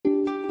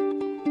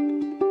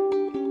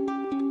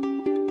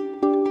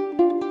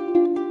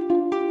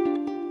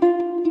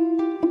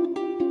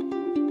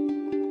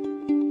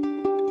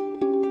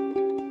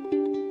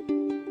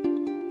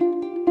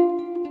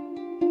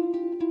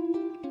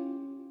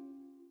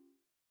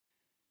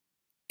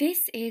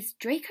This is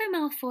Draco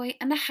Malfoy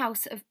and the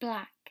House of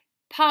Black,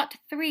 Part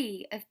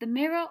 3 of the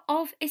Mirror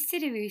of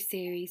Isidiru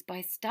series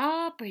by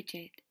Star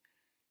Bridget.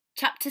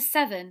 Chapter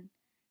 7,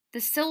 The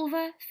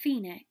Silver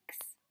Phoenix.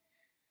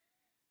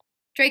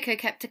 Draco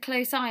kept a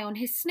close eye on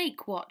his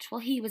snake watch while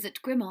he was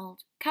at Grimmauld,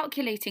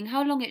 calculating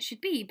how long it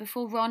should be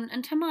before Ron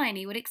and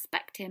Hermione would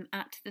expect him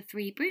at the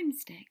Three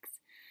Broomsticks.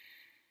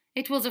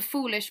 It was a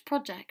foolish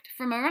project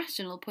from a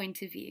rational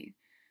point of view,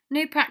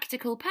 no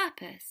practical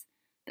purpose,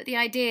 but the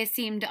idea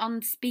seemed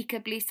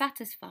unspeakably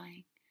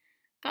satisfying.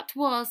 That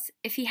was,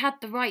 if he had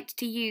the right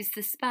to use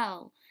the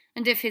spell,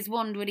 and if his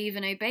wand would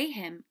even obey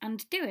him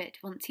and do it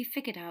once he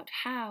figured out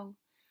how.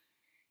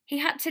 He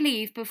had to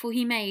leave before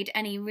he made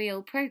any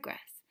real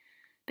progress,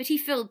 but he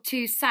filled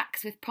 2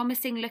 sacks with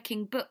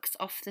promising-looking books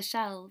off the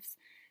shelves,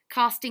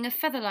 casting a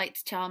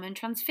featherlight charm and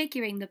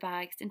transfiguring the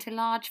bags into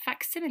large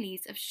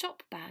facsimiles of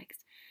shop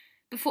bags,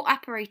 before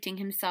apparating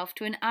himself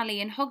to an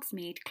alley in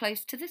Hogsmeade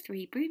close to the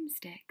Three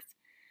Broomsticks.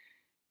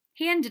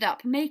 He ended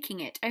up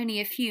making it only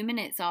a few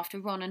minutes after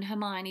Ron and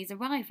Hermione's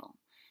arrival,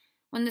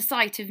 when the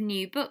sight of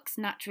new books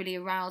naturally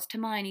aroused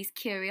Hermione's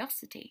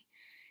curiosity.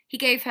 He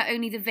gave her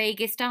only the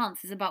vaguest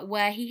answers about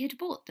where he had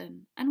bought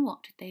them and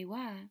what they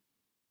were.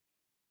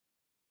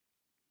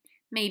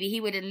 Maybe he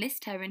would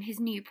enlist her in his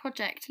new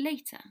project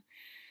later,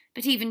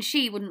 but even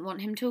she wouldn't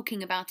want him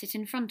talking about it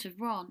in front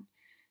of Ron,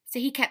 so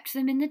he kept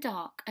them in the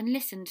dark and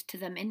listened to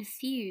them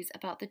enthuse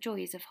about the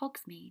joys of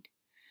Hogsmeade.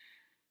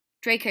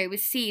 Draco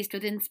was seized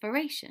with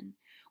inspiration,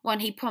 one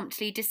he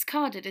promptly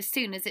discarded as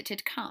soon as it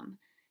had come,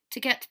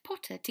 to get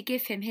Potter to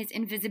give him his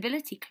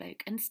invisibility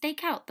cloak and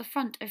stake out the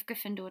front of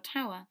Gryffindor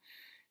Tower,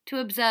 to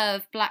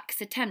observe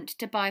Black's attempt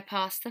to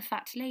bypass the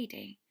fat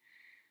lady.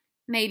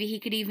 Maybe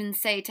he could even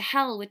say to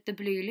hell with the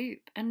blue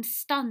loop and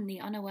stun the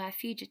unaware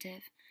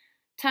fugitive,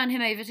 turn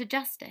him over to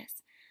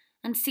justice,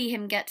 and see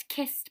him get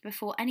kissed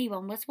before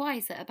anyone was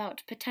wiser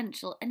about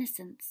potential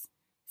innocence.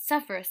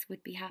 Severus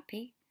would be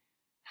happy.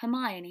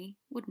 Hermione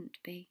wouldn't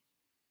be.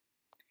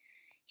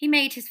 He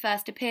made his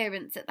first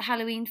appearance at the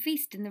Halloween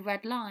feast in the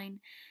Red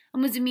Line,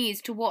 and was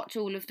amused to watch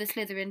all of the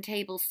Slytherin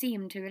tables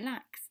seem to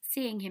relax,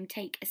 seeing him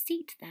take a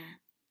seat there.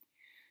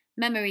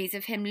 Memories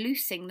of him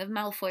loosing the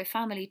Malfoy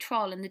family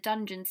troll in the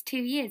dungeons 2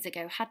 years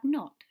ago had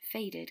not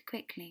faded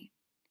quickly.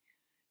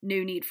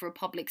 "No need for a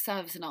public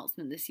service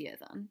announcement this year,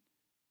 then,"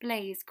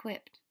 Blaise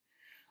quipped.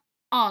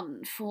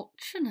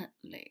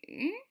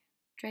 "Unfortunately,"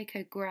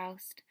 Draco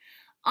groused,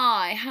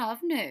 "I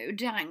have no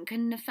dank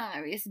and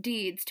nefarious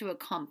deeds to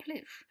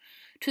accomplish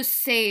to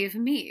save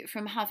me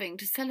from having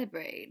to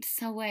celebrate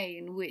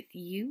Samhain with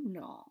you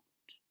lot."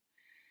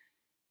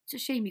 "It's a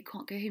shame you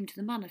can't go home to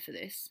the manor for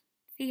this,"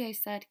 Theo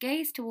said,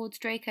 gazed towards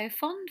Draco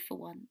fond for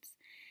once,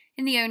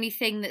 in the only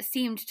thing that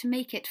seemed to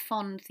make it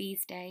fond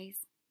these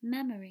days,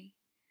 memory.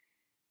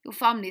 "Your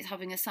family's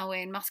having a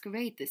Samhain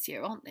masquerade this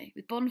year, aren't they,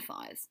 with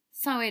bonfires?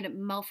 Samhain at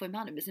Malfoy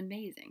Manor is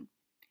amazing."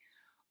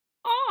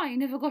 "I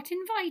never got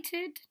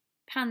invited,"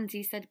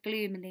 Pansy said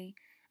gloomily,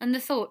 and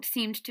the thought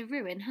seemed to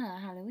ruin her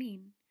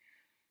Halloween.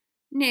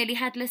 Nearly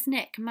Headless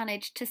Nick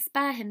managed to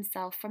spare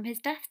himself from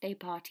his Death Day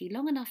party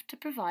long enough to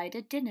provide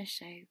a dinner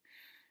show,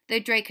 though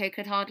Draco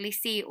could hardly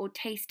see or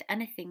taste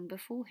anything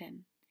before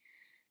him.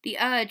 The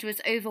urge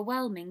was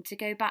overwhelming to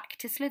go back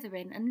to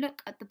Slytherin and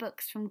look at the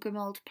books from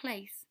Grimmauld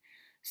Place,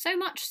 so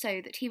much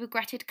so that he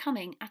regretted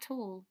coming at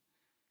all.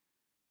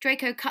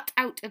 Draco cut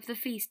out of the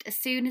feast as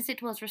soon as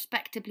it was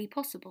respectably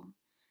possible,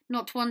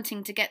 not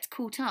wanting to get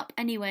caught up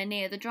anywhere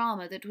near the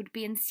drama that would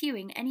be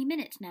ensuing any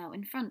minute now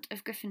in front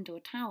of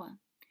Gryffindor Tower.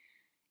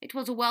 It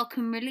was a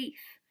welcome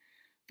relief,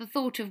 the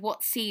thought of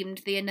what seemed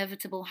the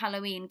inevitable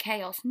Halloween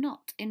chaos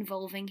not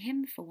involving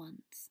him for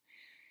once.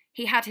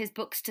 He had his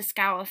books to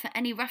scour for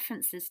any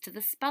references to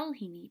the spell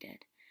he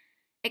needed,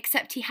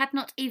 except he had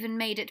not even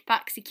made it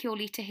back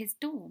securely to his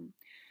dorm,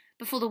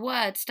 before the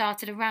word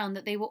started around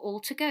that they were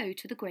all to go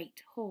to the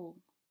Great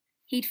Hall.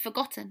 He'd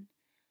forgotten.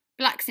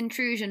 Black's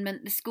intrusion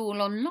meant the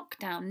school on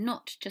lockdown,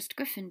 not just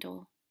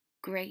Gryffindor.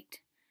 Great.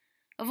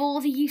 Of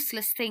all the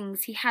useless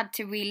things he had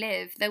to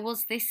relive, there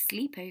was this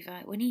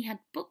sleepover when he had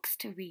books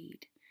to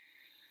read.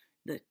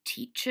 "The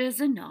teachers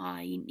and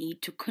I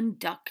need to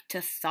conduct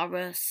a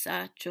thorough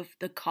search of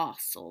the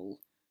castle,"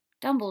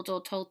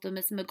 Dumbledore told them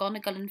as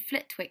McGonagall and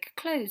Flitwick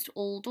closed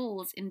all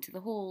doors into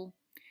the hall.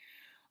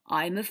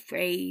 "I'm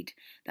afraid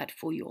that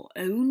for your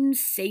own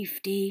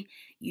safety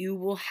you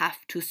will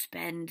have to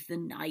spend the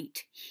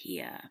night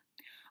here.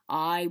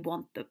 I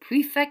want the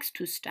prefects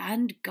to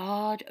stand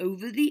guard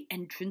over the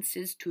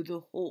entrances to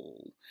the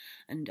hall,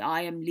 and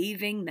I am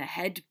leaving the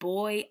head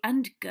boy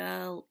and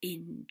girl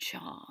in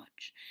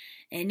charge.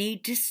 Any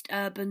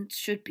disturbance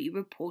should be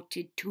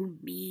reported to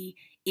me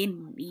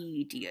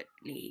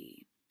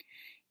immediately,"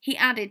 he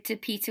added to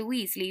Peter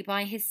Weasley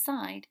by his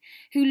side,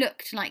 who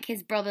looked like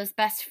his brother's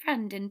best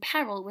friend in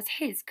peril was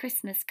his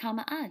Christmas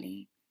come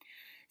early.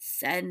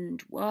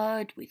 "Send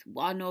word with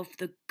one of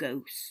the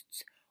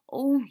ghosts.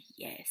 Oh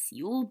yes,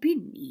 you'll be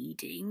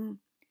needing."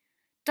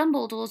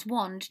 Dumbledore's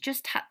wand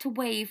just had to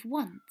wave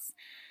once,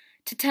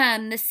 to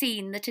turn the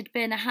scene that had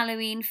been a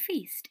Halloween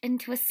feast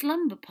into a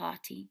slumber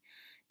party,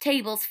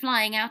 tables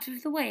flying out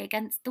of the way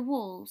against the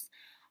walls,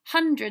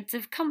 hundreds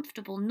of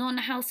comfortable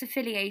non-house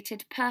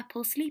affiliated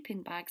purple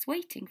sleeping bags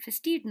waiting for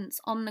students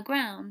on the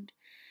ground.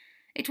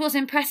 It was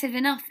impressive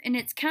enough in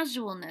its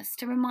casualness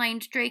to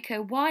remind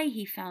Draco why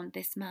he found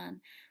this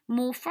man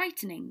more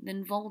frightening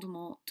than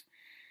Voldemort.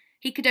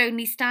 He could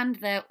only stand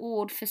there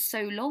awed for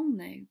so long,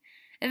 though.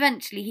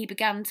 Eventually he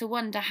began to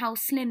wonder how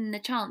slim the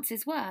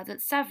chances were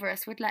that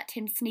Severus would let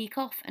him sneak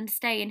off and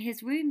stay in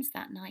his rooms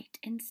that night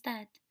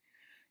instead.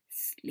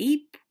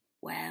 "Sleep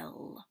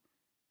well,"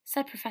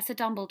 said Professor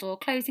Dumbledore,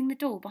 closing the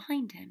door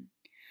behind him.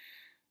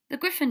 The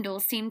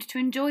Gryffindors seemed to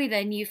enjoy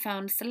their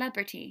newfound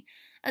celebrity,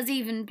 as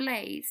even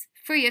Blaise,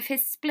 free of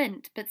his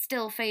splint but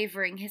still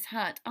favouring his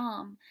hurt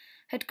arm,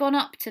 had gone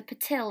up to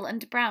Patil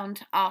and Brown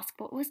to ask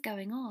what was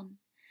going on.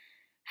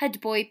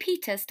 Head boy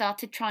Peter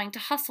started trying to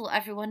hustle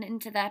everyone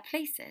into their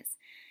places,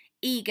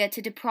 eager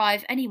to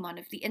deprive anyone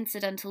of the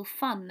incidental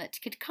fun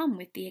that could come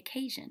with the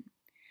occasion.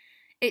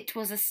 It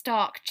was a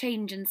stark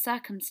change in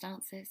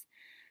circumstances,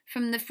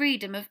 from the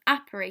freedom of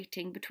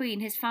apparating between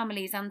his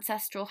family's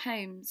ancestral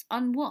homes,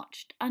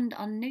 unwatched and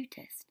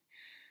unnoticed,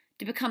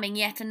 to becoming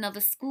yet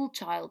another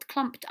schoolchild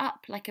clumped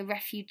up like a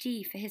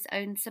refugee for his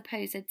own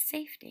supposed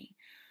safety,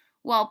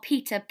 while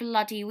Peter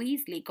Bloody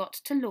Weasley got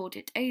to lord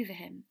it over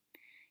him.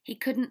 He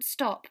couldn't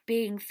stop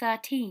being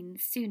 13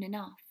 soon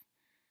enough.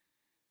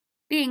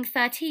 Being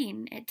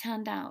 13, it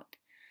turned out,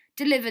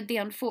 delivered the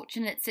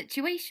unfortunate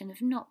situation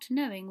of not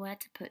knowing where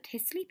to put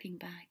his sleeping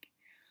bag.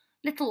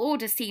 Little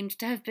order seemed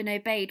to have been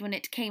obeyed when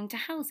it came to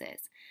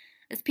houses,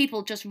 as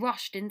people just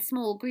rushed in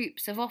small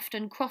groups of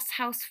often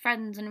cross-house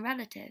friends and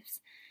relatives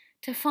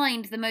to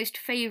find the most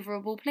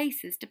favourable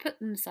places to put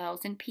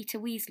themselves in Peter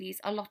Weasley's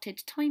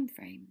allotted time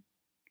frame.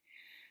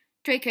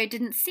 Draco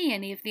didn't see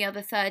any of the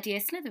other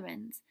third-year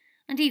Slytherins,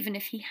 and even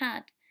if he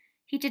had,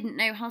 he didn't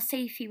know how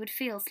safe he would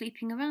feel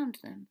sleeping around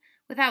them,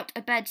 without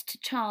a bed to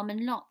charm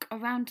and lock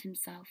around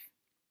himself.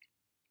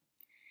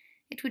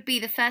 It would be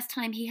the first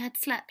time he had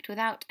slept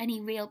without any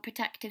real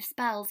protective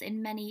spells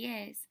in many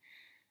years,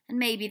 and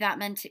maybe that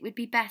meant it would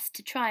be best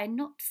to try and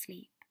not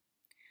sleep.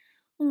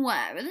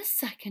 "Where are the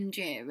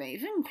second-year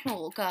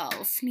Ravenclaw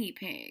girls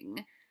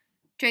sleeping?"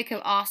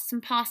 Draco asked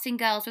some passing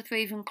girls with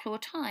Ravenclaw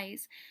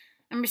ties,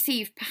 and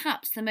received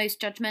perhaps the most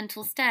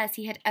judgmental stares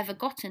he had ever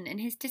gotten in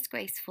his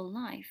disgraceful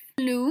life.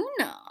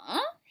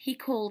 "Luna?" he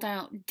called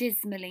out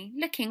dismally,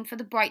 looking for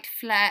the bright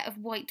flare of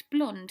white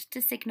blonde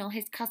to signal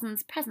his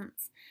cousin's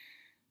presence.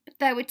 But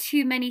there were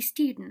too many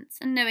students,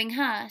 and knowing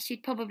her,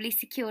 she'd probably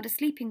secured a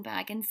sleeping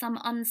bag in some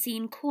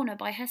unseen corner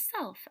by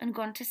herself and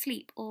gone to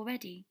sleep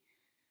already.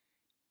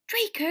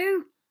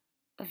 "Draco!"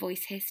 a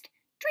voice hissed.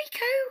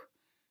 "Draco!"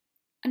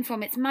 And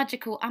from its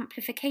magical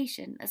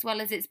amplification, as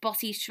well as its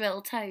bossy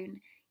shrill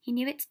tone, he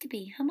knew it to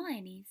be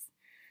Hermione's.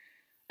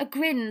 A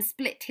grin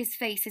split his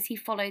face as he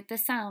followed the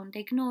sound,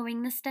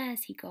 ignoring the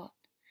stares he got.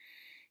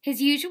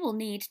 His usual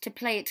need to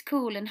play it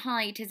cool and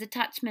hide his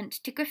attachment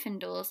to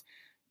Gryffindors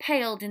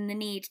paled in the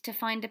need to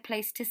find a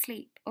place to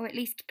sleep, or at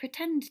least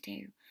pretend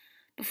to,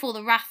 before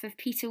the wrath of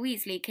Peter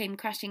Weasley came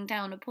crashing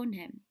down upon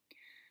him.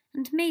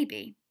 And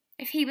maybe,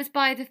 if he was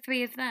by the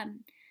three of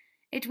them,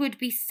 it would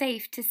be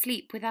safe to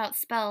sleep without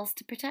spells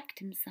to protect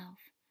himself.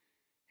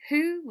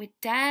 Who would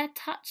dare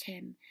touch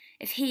him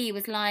if he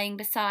was lying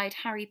beside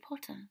Harry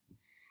Potter?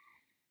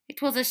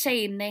 It was a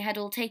shame they had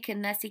all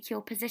taken their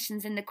secure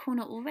positions in the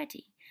corner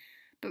already,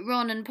 but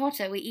Ron and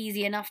Potter were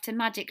easy enough to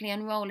magically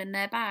unroll in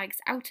their bags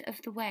out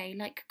of the way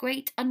like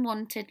great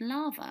unwanted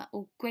lava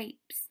or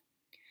grapes.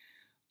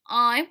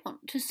 "I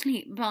want to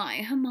sleep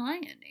by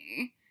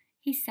Hermione,"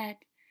 he said,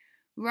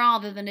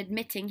 rather than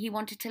admitting he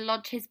wanted to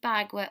lodge his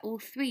bag where all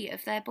three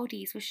of their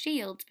bodies were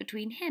shields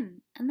between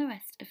him and the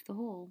rest of the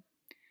hall.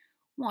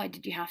 "Why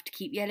did you have to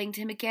keep yelling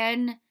to him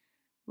again?"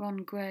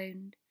 Ron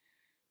groaned.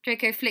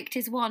 Draco flicked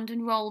his wand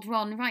and rolled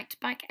Ron right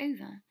back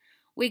over,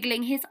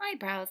 wiggling his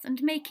eyebrows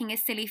and making a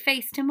silly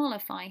face to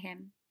mollify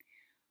him.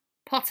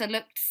 Potter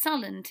looked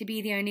sullen to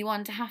be the only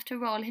one to have to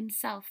roll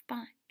himself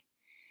back.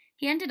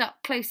 He ended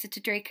up closer to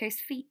Draco's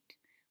feet,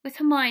 with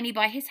Hermione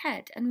by his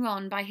head and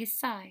Ron by his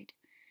side.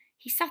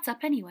 He sat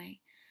up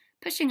anyway,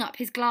 pushing up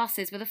his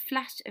glasses with a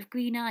flash of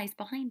green eyes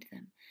behind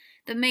them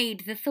that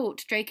made the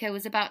thought Draco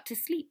was about to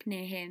sleep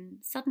near him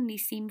suddenly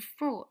seem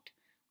fraught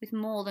with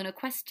more than a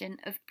question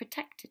of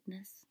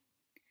protectedness.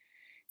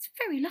 "It's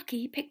very lucky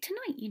he picked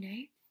tonight, you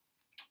know,"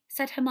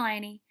 said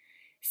Hermione,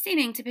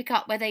 seeming to pick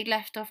up where they'd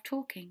left off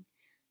talking.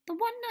 "The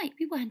one night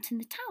we weren't in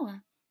the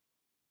tower."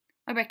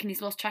 "I reckon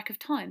he's lost track of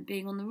time,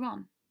 being on the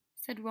run,"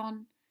 said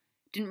Ron.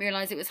 "Didn't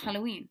realise it was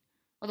Halloween,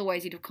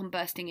 otherwise he'd have come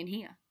bursting in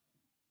here."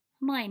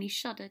 Hermione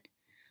shuddered,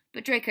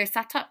 but Draco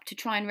sat up to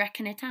try and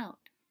reckon it out.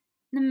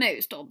 "The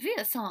most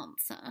obvious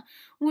answer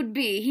would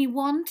be he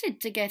wanted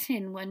to get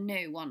in when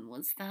no one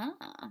was there."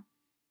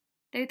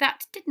 Though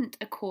that didn't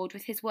accord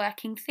with his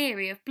working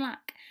theory of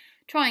Black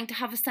trying to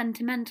have a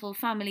sentimental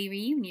family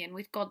reunion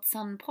with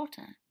godson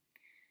Potter.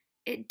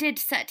 It did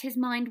set his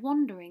mind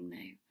wandering,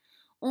 though,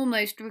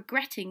 almost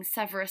regretting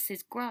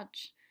Severus's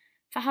grudge,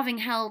 for having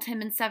held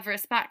him and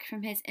Severus back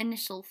from his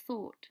initial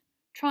thought,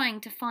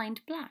 trying to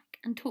find Black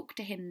and talk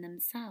to him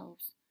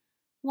themselves.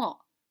 What,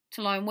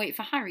 to lie and wait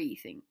for Harry, you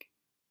think?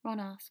 Ron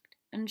asked,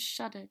 and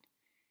shuddered.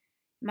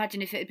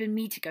 Imagine if it had been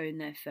me to go in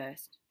there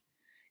first.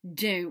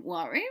 Don't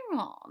worry,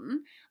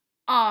 Ron.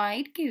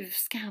 I'd give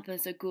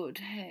Scabbers a good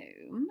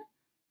home,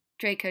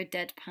 Draco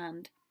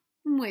deadpanned,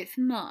 with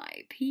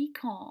my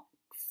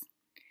peacocks.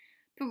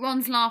 But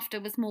Ron's laughter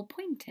was more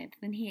pointed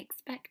than he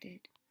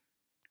expected.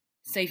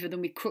 Safer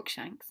than with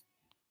Crookshanks.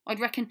 I'd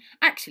reckon,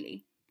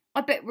 actually,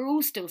 I bet we're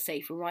all still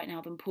safer right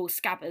now than poor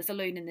Scabbers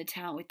alone in the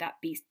town with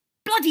that beast.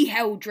 Bloody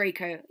hell,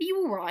 Draco, are you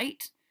all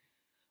right?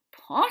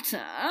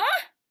 Potter?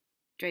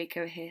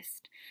 Draco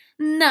hissed.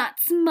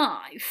 That's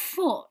my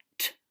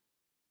foot.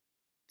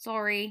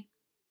 Sorry,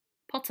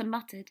 Potter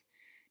muttered,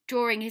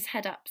 drawing his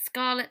head up,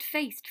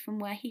 scarlet-faced from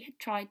where he had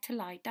tried to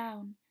lie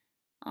down.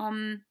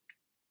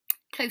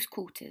 Close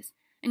quarters,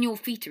 and your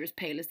feet are as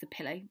pale as the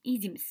pillow.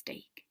 Easy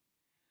mistake.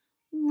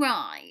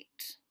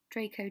 Right,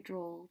 Draco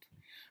drawled.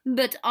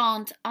 But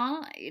aren't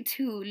I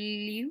too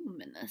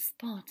luminous,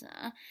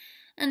 Potter?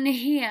 And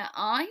here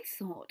I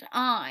thought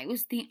I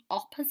was the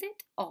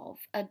opposite of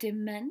a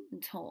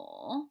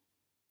Dementor.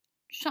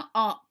 Shut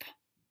up,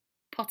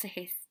 Potter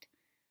hissed.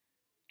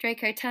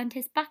 Draco turned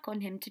his back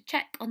on him to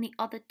check on the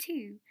other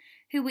two,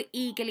 who were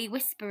eagerly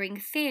whispering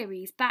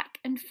theories back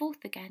and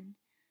forth again.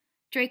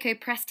 Draco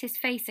pressed his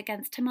face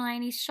against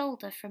Hermione's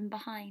shoulder from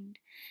behind,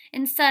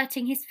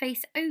 inserting his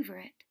face over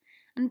it,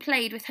 and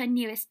played with her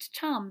newest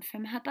charm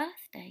from her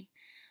birthday,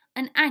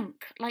 an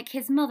ankh like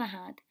his mother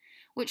had,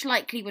 which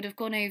likely would have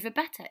gone over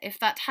better if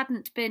that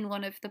hadn't been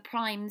one of the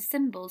prime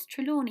symbols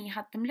Trelawney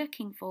had them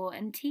looking for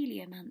in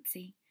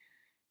teleomancy.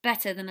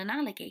 Better than an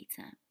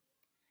alligator.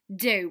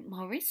 Don't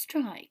worry,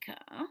 Striker,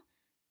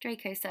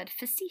 Draco said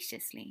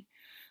facetiously.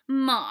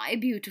 My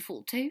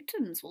beautiful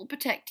totems will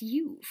protect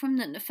you from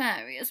the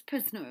nefarious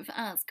prisoner of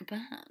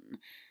Azkaban,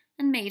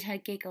 and made her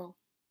giggle.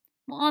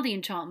 What are the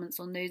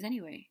enchantments on those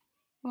anyway?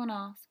 Ron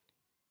asked.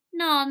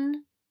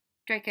 None,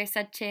 Draco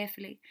said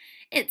cheerfully.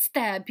 It's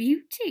their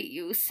beauty,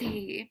 you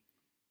see.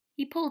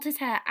 He pulled his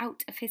hair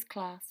out of his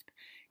clasp,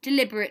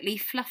 deliberately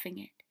fluffing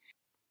it,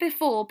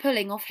 before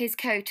pulling off his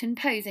coat and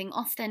posing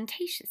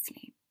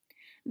ostentatiously.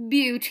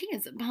 Beauty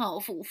is a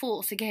powerful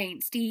force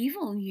against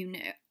evil, you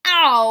know.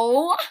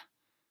 Ow!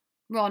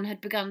 Ron had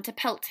begun to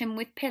pelt him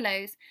with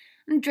pillows,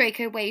 and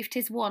Draco waved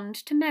his wand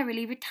to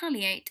merrily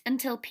retaliate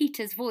until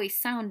Peter's voice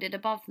sounded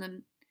above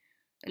them.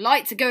 The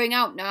lights are going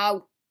out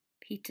now,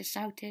 Peter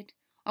shouted.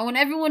 I want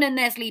everyone in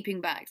their sleeping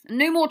bags, and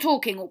no more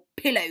talking or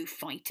pillow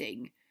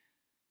fighting.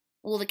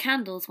 All the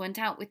candles went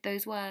out with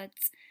those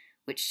words,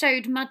 which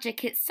showed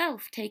magic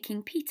itself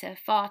taking Peter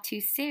far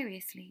too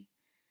seriously.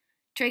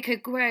 Draco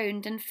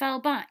groaned and fell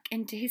back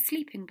into his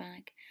sleeping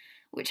bag,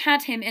 which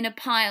had him in a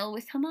pile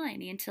with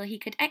Hermione until he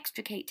could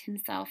extricate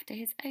himself to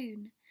his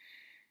own.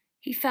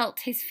 He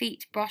felt his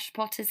feet brush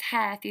Potter's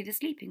hair through the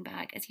sleeping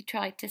bag as he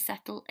tried to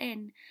settle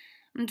in,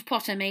 and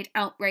Potter made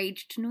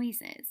outraged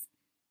noises.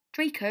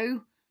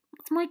 Draco,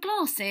 what's my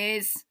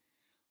glasses?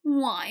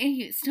 Why are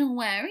you still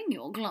wearing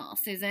your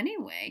glasses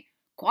anyway?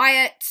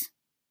 Quiet,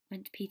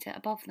 went Peter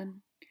above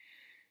them.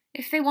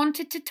 If they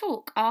wanted to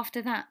talk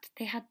after that,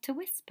 they had to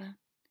whisper.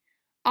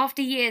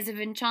 After years of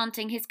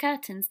enchanting his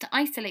curtains to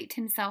isolate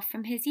himself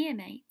from his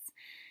year-mates,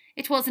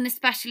 it was an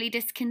especially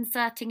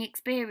disconcerting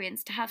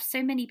experience to have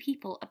so many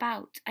people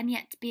about and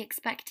yet be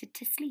expected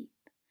to sleep.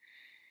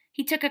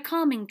 He took a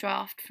calming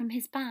draught from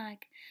his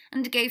bag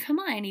and gave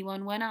Hermione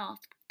one when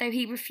asked, though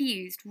he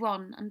refused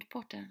Ron and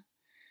Potter.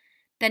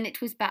 Then it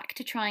was back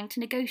to trying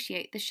to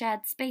negotiate the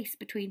shared space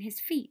between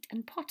his feet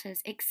and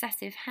Potter's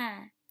excessive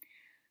hair.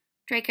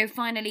 Draco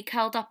finally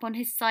curled up on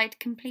his side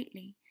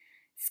completely,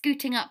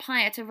 scooting up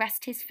higher to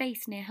rest his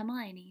face near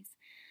Hermione's,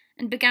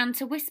 and began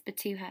to whisper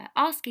to her,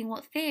 asking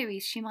what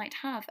theories she might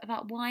have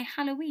about why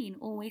Halloween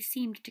always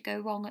seemed to go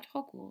wrong at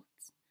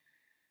Hogwarts.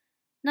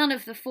 None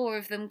of the four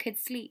of them could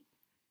sleep,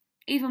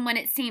 even when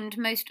it seemed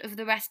most of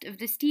the rest of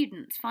the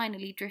students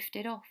finally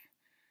drifted off.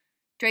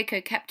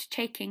 Draco kept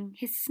taking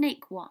his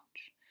snake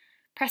watch,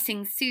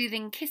 pressing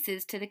soothing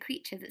kisses to the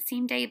creature that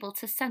seemed able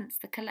to sense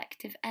the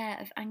collective air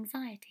of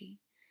anxiety.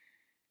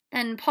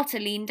 Then Potter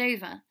leaned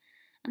over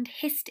and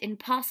hissed in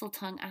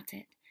Parseltongue at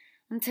it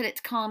until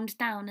it calmed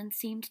down and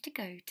seemed to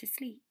go to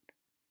sleep.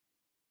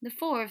 The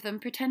four of them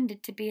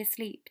pretended to be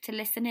asleep to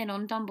listen in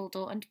on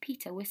Dumbledore and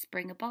Peter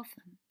whispering above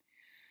them.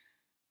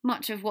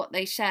 Much of what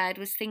they shared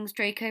was things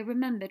Draco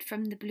remembered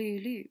from the Blue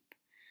Loop,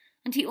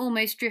 and he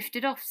almost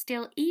drifted off,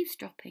 still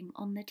eavesdropping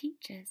on the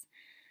teachers,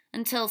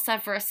 until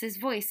Severus's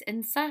voice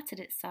inserted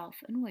itself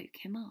and woke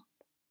him up.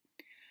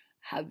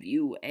 Have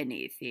you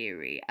any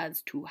theory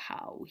as to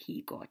how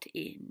he got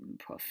in,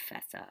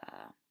 Professor?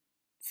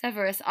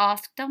 Severus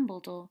asked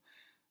Dumbledore,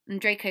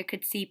 and Draco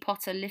could see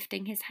Potter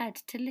lifting his head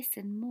to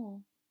listen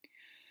more.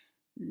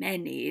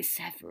 Many,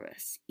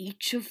 Severus,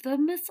 each of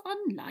them as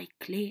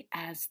unlikely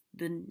as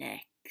the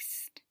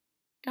next,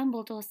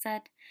 Dumbledore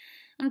said,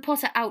 and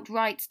Potter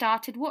outright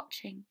started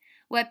watching,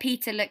 where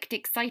Peter looked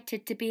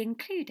excited to be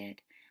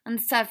included, and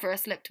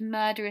Severus looked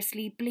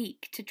murderously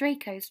bleak to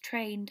Draco's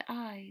trained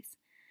eyes.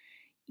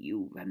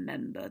 You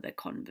remember the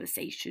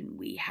conversation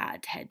we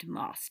had,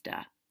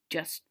 Headmaster,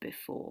 just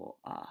before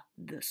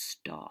the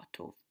start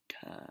of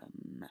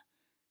term?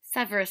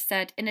 Severus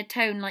said in a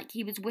tone like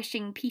he was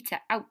wishing Peter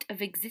out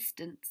of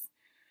existence.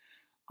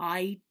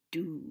 I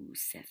do,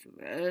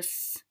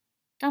 Severus,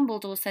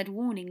 Dumbledore said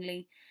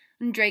warningly,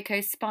 and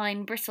Draco's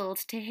spine bristled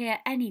to hear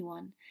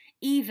anyone,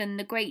 even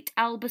the great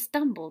Albus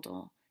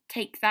Dumbledore,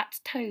 take that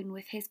tone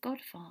with his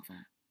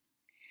godfather.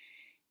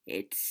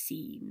 It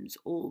seems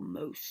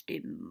almost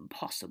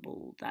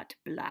impossible that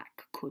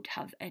Black could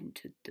have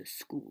entered the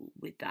school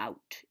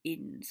without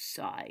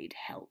inside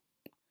help.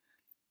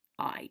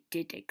 I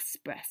did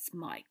express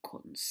my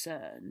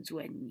concerns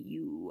when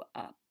you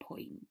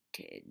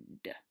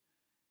appointed.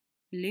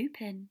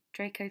 Lupin,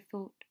 Draco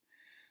thought,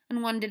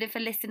 and wondered if a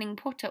listening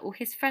Potter or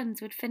his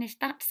friends would finish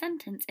that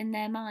sentence in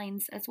their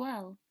minds as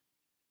well.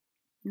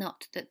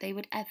 Not that they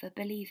would ever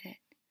believe it.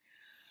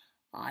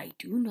 I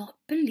do not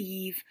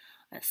believe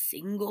a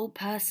single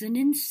person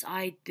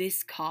inside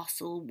this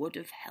castle would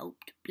have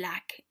helped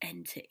Black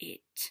enter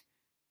it,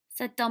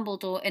 said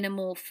Dumbledore in a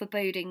more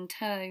foreboding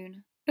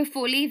tone,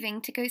 before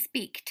leaving to go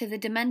speak to the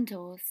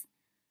Dementors.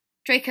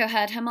 Draco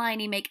heard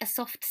Hermione make a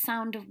soft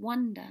sound of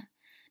wonder,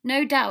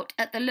 no doubt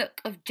at the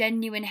look of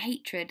genuine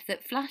hatred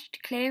that flashed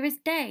clear as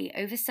day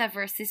over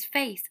Severus's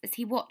face as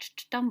he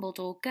watched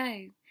Dumbledore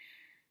go.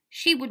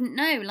 She wouldn't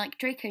know, like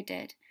Draco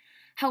did,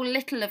 how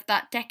little of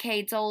that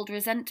decades-old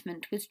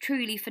resentment was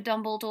truly for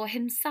Dumbledore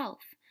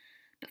himself,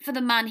 but for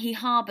the man he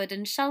harboured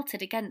and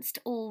sheltered against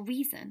all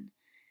reason,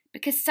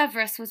 because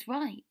Severus was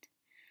right.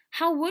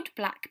 How would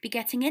Black be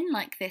getting in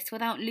like this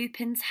without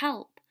Lupin's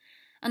help,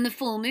 and the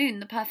full moon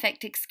the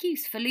perfect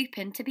excuse for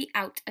Lupin to be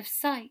out of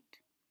sight?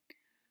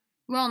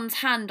 Ron's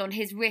hand on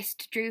his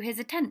wrist drew his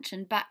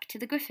attention back to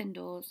the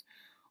Gryffindors,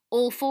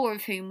 all four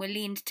of whom were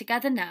leaned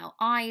together now,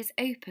 eyes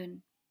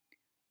open.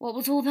 What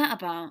was all that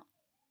about?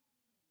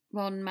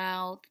 Ron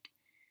mouthed.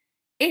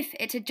 If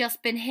it had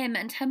just been him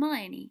and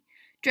Hermione,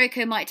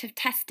 Draco might have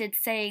tested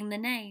saying the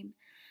name.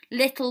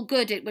 Little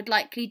good it would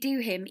likely do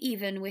him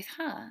even with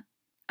her.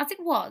 As it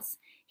was,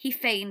 he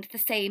feigned the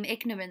same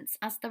ignorance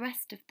as the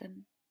rest of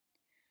them.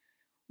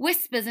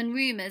 Whispers and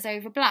rumours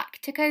over Black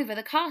took over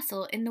the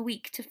castle in the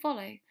week to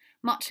follow,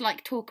 much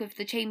like talk of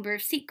the Chamber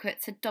of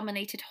Secrets had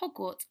dominated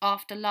Hogwarts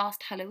after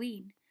last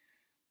Halloween.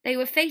 They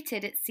were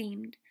fated, it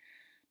seemed,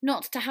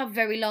 not to have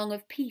very long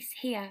of peace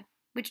here,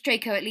 which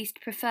Draco at least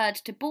preferred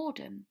to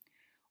boredom,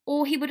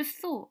 or he would have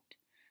thought,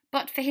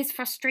 but for his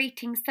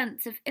frustrating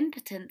sense of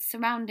impotence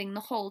surrounding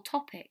the whole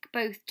topic,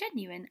 both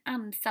genuine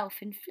and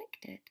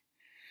self-inflicted.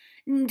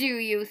 Do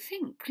you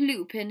think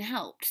Lupin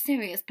helped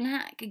Sirius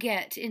Black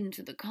get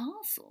into the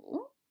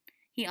castle?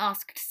 He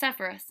asked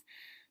Severus,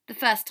 the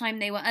first time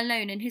they were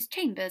alone in his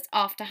chambers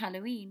after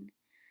Halloween.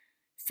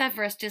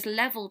 Severus just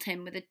levelled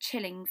him with a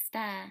chilling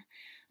stare,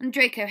 and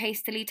Draco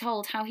hastily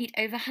told how he'd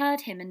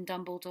overheard him and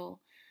Dumbledore,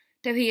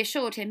 though he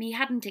assured him he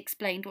hadn't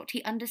explained what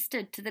he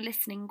understood to the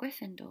listening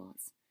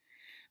Gryffindors.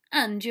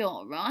 And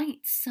you're right,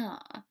 sir.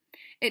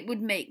 It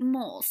would make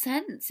more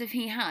sense if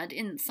he had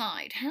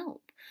inside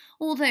help,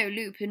 although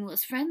Lupin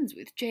was friends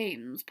with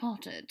James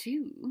Potter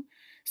too.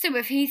 So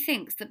if he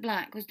thinks that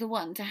Black was the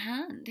one to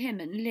hand him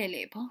and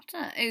Lily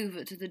Potter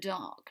over to the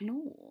Dark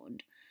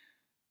Lord...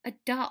 A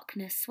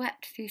darkness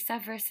swept through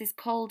Severus's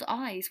cold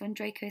eyes when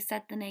Draco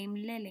said the name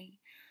Lily,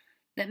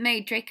 that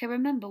made Draco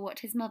remember what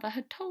his mother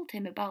had told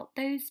him about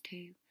those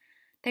two,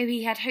 though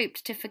he had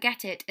hoped to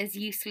forget it as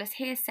useless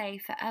hearsay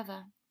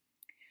forever.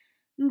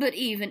 But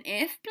even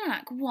if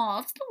Black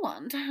was the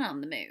one to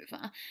hand them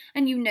over,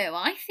 and you know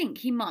I think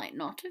he might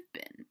not have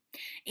been,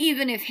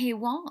 even if he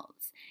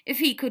was, if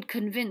he could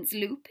convince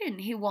Lupin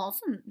he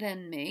wasn't,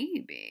 then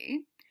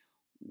maybe...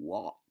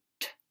 What?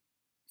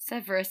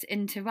 Severus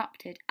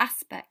interrupted,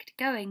 aspect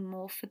going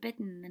more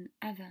forbidden than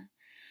ever.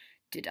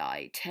 Did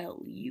I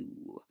tell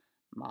you,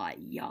 my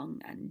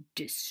young and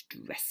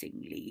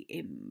distressingly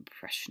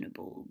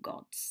impressionable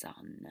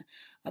godson,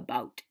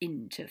 about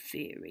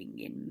interfering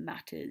in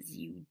matters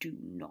you do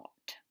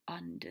not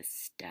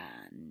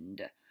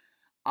understand?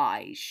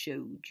 I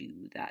showed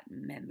you that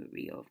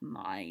memory of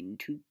mine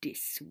to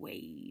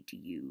dissuade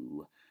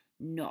you,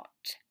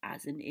 not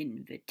as an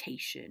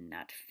invitation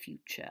at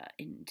future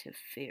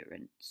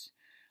interference.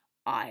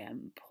 I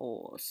am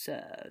poor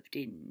served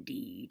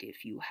indeed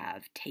if you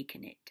have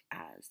taken it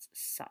as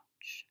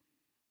such.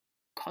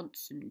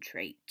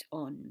 Concentrate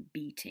on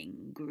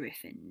beating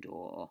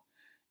Gryffindor.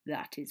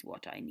 That is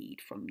what I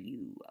need from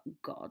you,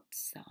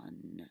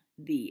 godson.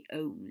 The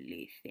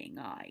only thing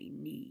I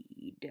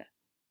need.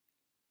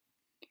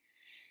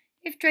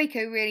 If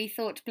Draco really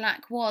thought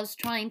Black was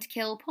trying to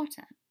kill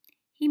Potter,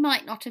 he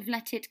might not have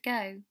let it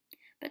go.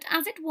 But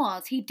as it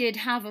was, he did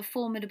have a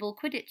formidable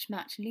Quidditch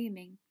match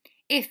looming,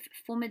 if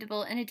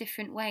formidable in a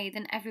different way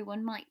than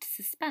everyone might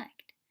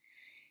suspect.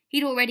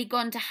 He'd already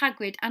gone to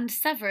Hagrid and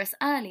Severus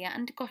earlier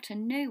and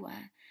gotten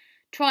nowhere,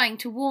 trying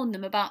to warn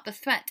them about the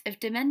threat of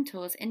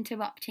Dementors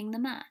interrupting the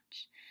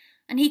match,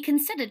 and he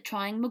considered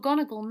trying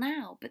McGonagall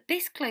now, but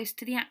this close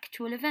to the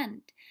actual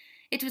event.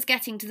 It was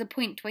getting to the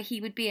point where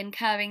he would be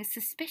incurring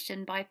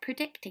suspicion by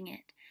predicting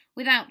it,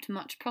 without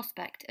much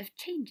prospect of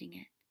changing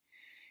it.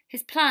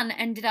 His plan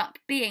ended up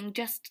being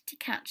just to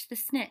catch the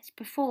snitch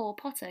before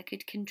Potter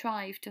could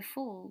contrive to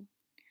fall.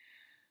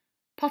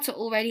 Potter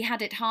already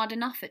had it hard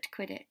enough at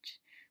Quidditch,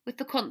 with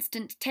the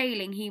constant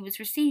tailing he was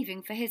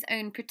receiving for his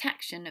own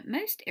protection,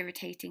 most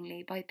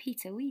irritatingly by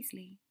Peter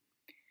Weasley.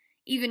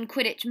 Even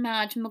Quidditch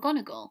Madge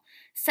McGonagall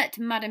set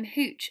Madam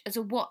Hooch as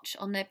a watch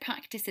on their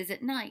practices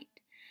at night,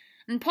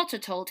 and Potter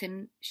told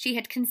him she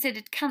had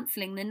considered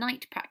cancelling the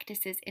night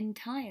practices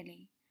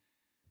entirely.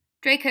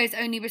 Draco's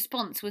only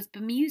response was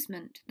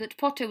bemusement that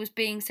Potter was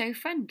being so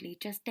friendly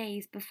just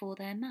days before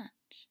their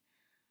match.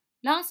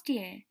 Last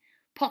year,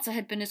 Potter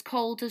had been as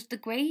cold as the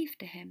grave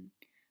to him,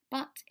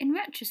 but, in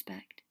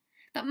retrospect,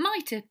 that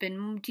might have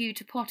been due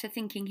to Potter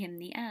thinking him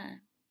the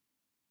heir.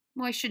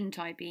 "Why shouldn't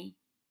I be?"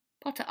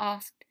 Potter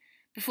asked,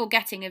 before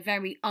getting a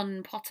very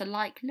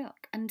un-Potter-like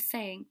look and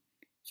saying,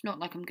 "It's not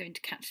like I'm going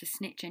to catch the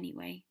snitch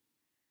anyway."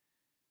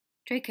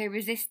 Draco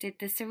resisted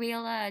the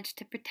surreal urge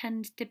to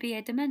pretend to be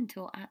a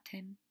Dementor at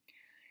him.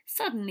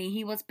 Suddenly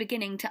he was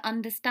beginning to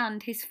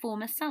understand his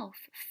former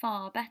self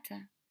far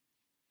better.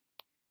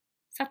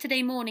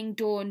 Saturday morning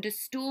dawned as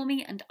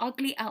stormy and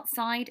ugly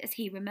outside as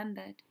he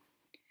remembered.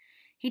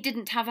 He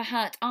didn't have a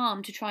hurt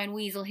arm to try and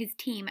weasel his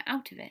team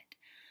out of it,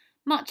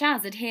 much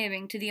as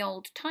adhering to the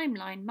old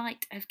timeline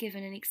might have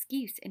given an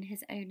excuse in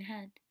his own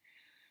head.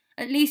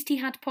 At least he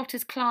had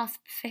Potter's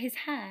clasp for his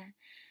hair,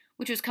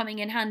 which was coming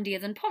in handier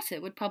than Potter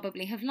would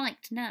probably have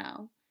liked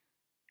now.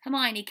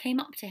 Hermione came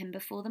up to him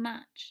before the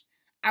match,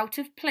 out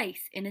of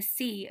place in a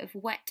sea of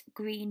wet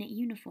green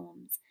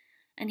uniforms,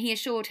 and he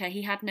assured her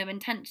he had no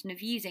intention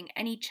of using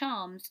any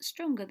charms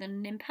stronger than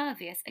an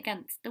impervious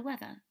against the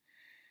weather.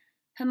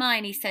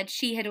 Hermione said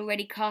she had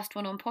already cast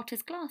one on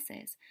Potter's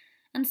glasses,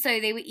 and so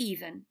they were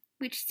even,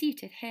 which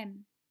suited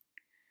him.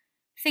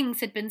 Things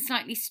had been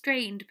slightly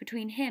strained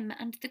between him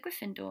and the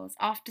Gryffindors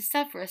after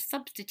Severus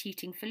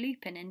substituting for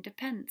Lupin in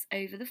defence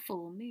over the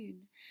full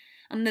moon,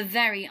 and the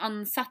very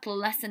unsubtle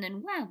lesson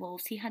in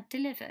werewolves he had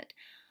delivered,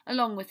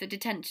 along with the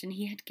detention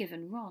he had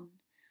given Ron.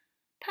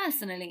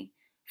 Personally,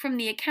 from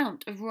the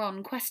account of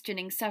Ron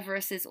questioning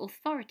Severus's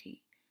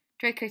authority,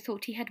 Draco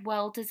thought he had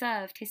well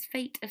deserved his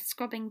fate of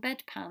scrubbing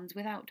bedpans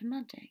without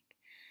magic,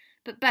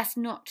 but best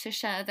not to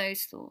share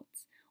those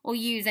thoughts, or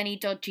use any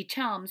dodgy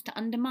charms to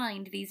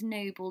undermine these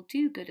noble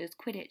do-gooders'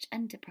 Quidditch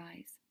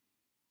enterprise.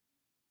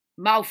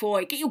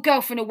 "Malfoy, get your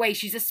girlfriend away,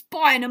 she's a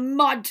spy in a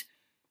mud!"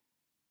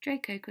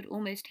 Draco could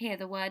almost hear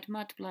the word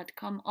mudblood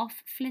come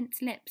off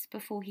Flint's lips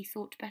before he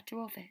thought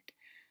better of it,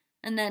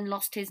 and then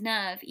lost his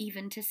nerve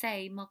even to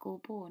say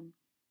Muggle-born.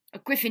 "A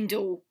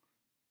Gryffindor,"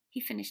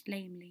 he finished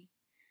lamely.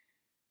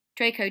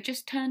 Draco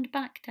just turned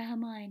back to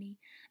Hermione,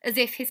 as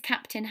if his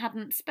captain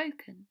hadn't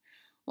spoken,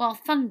 while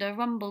thunder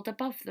rumbled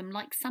above them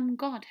like some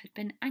god had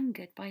been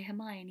angered by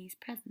Hermione's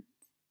presence.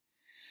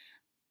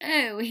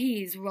 "Oh,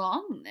 he's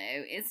wrong,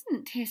 though,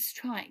 isn't he,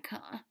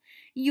 Striker?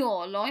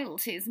 Your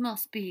loyalties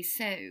must be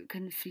so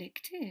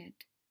conflicted,"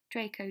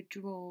 Draco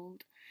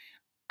drawled.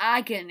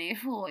 "Agony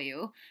for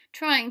you,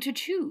 trying to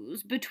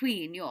choose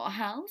between your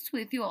house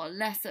with your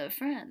lesser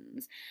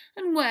friends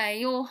and where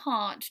your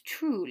heart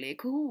truly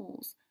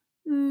calls.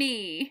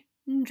 Me,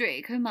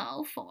 Draco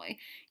Malfoy,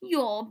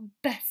 your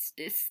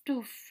bestest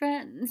of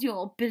friends,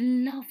 your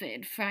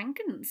beloved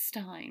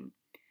Frankenstein."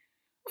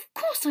 "Of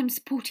course I'm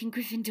supporting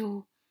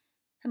Gryffindor,"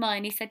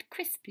 Hermione said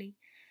crisply,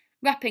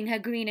 wrapping her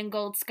green and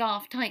gold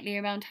scarf tightly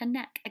around her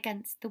neck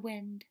against the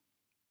wind.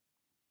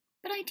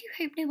 "But I do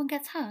hope no one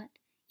gets hurt,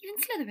 even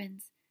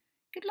Slytherins.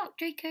 Good luck,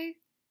 Draco."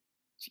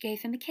 She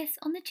gave him a kiss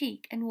on the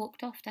cheek and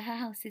walked off to her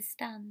house's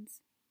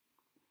stands.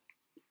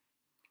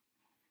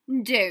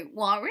 "Don't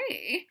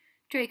worry,"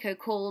 Draco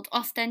called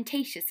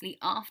ostentatiously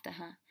after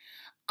her.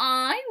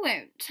 "I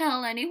won't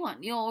tell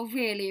anyone you're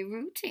really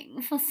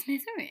rooting for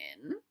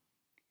Slytherin."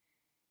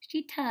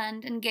 She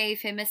turned and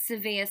gave him a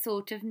severe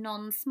sort of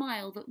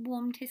non-smile that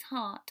warmed his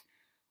heart,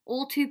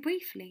 all too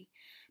briefly,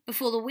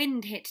 before the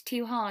wind hit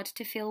too hard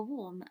to feel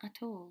warm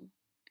at all.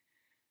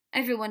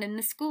 Everyone in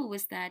the school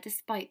was there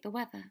despite the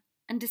weather,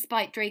 and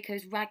despite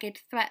Draco's ragged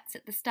threats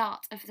at the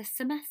start of the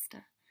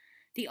semester.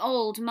 The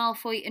old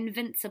Malfoy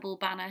Invincible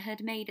banner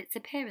had made its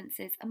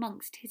appearances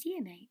amongst his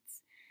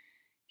year-mates.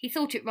 He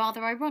thought it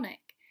rather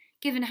ironic,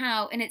 given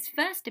how, in its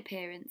first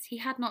appearance, he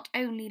had not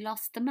only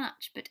lost the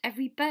match, but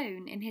every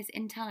bone in his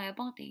entire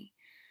body.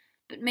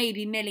 But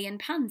maybe Millie and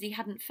Pansy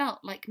hadn't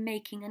felt like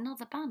making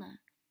another banner.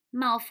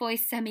 Malfoy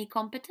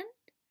semi-competent?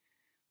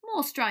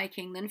 More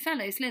striking than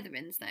fellow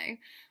Slytherins, though,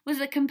 was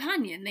the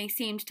companion they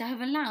seemed to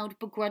have allowed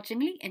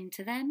begrudgingly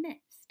into their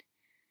midst.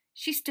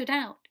 She stood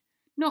out,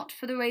 not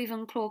for the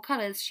Ravenclaw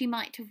colours she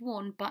might have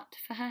worn, but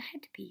for her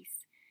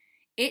headpiece.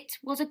 It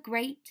was a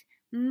great,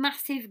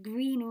 massive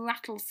green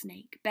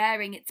rattlesnake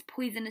baring its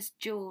poisonous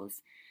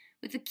jaws,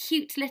 with the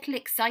cute little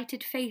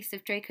excited face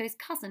of Draco's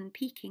cousin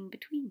peeking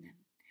between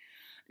them.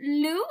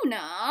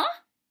 "Luna!"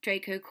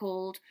 Draco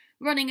called,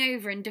 running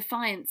over in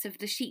defiance of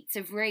the sheets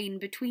of rain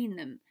between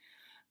them.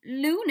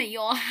 Luna,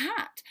 your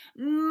hat!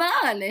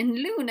 Merlin,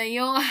 Luna,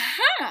 your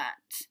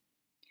hat!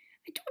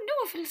 I don't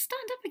know if it'll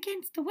stand up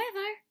against the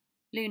weather,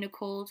 Luna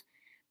called,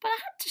 but I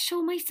had to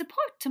show my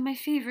support to my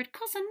favourite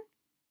cousin.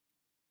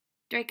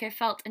 Draco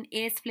felt an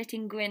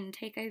ear-splitting grin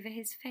take over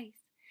his face.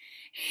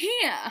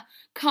 Here,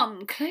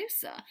 come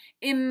closer,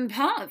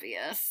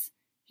 impervious,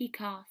 he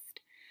cast,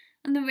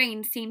 and the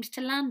rain seemed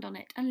to land on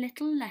it a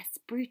little less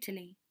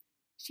brutally.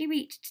 She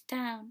reached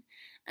down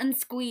and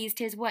squeezed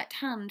his wet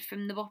hand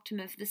from the bottom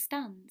of the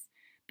stands,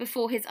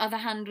 before his other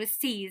hand was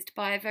seized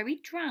by a very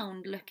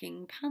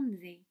drowned-looking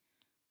pansy.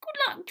 Good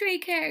luck,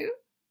 Draco,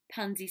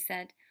 Pansy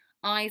said,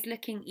 eyes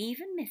looking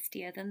even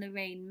mistier than the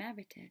rain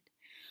merited.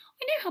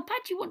 I know how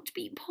bad you want to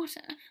beat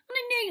Potter, and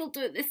I know you'll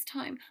do it this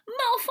time.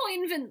 Malfoy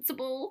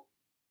invincible!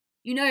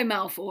 You know,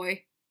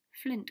 Malfoy,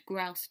 Flint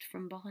groused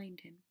from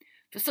behind him.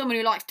 For someone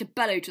who likes to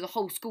bellow to the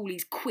whole school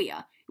he's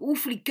queer, you're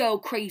awfully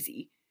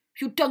girl-crazy.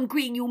 If you're done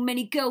greeting your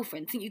many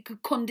girlfriends, think you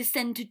could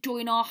condescend to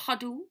join our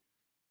huddle?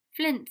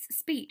 Flint's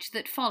speech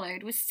that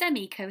followed was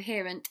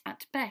semi-coherent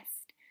at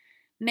best,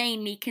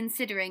 mainly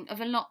considering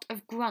of a lot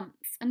of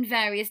grunts and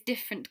various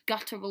different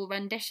guttural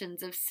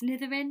renditions of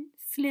Slytherin,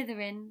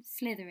 Slytherin,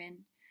 Slytherin.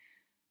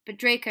 But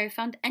Draco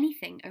found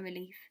anything a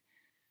relief.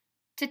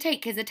 To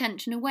take his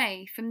attention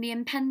away from the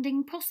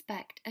impending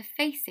prospect of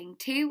facing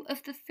two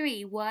of the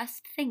three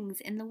worst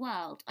things in the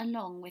world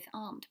along with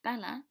Aunt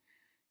Bella,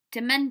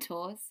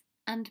 Dementors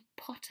and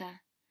Potter.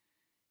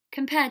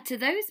 Compared to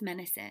those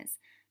menaces,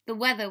 the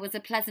weather was a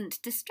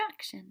pleasant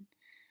distraction,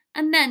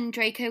 and then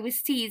Draco was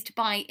seized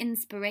by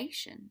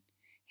inspiration.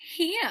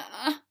 Here,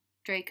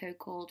 Draco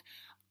called,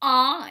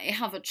 I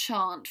have a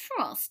chant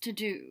for us to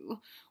do.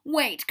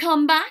 Wait,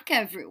 come back,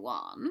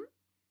 everyone.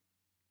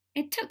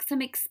 It took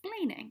some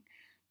explaining,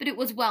 but it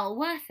was well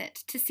worth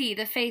it to see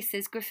the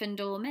faces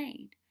Gryffindor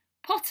made,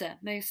 Potter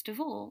most of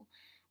all,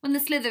 when the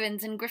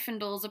Slytherins and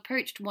Gryffindors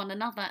approached one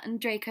another and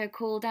Draco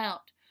called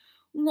out,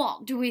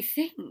 What do we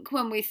think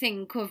when we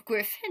think of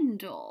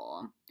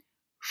Gryffindor?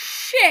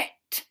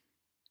 Shit!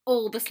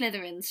 All the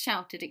Slytherins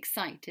shouted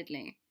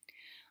excitedly.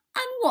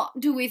 And what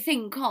do we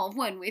think of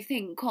when we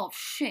think of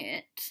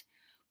shit?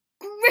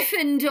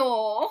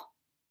 Gryffindor!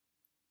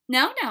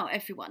 Now,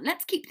 everyone,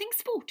 let's keep things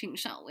sporting,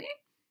 shall we?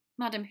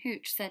 Madam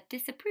Hooch said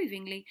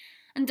disapprovingly,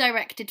 and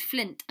directed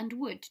Flint and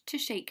Wood to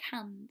shake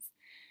hands.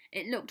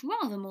 It looked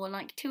rather more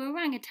like two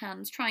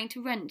orangutans trying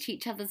to wrench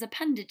each other's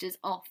appendages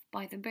off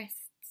by the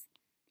wrists.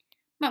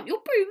 Mount your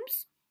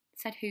brooms,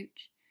 said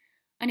Hooch,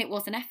 and it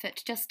was an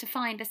effort just to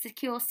find a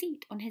secure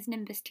seat on his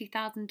Nimbus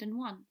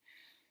 2001.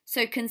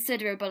 So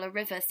considerable a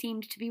river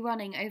seemed to be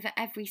running over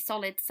every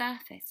solid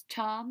surface,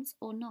 charms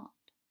or not.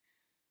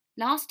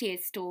 Last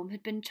year's storm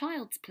had been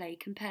child's play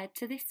compared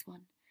to this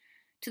one,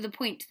 to the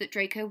point that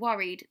Draco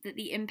worried that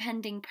the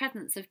impending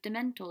presence of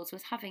Dementors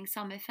was having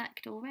some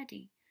effect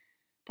already.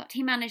 But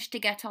he managed to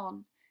get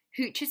on.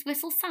 Hooch's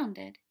whistle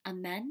sounded,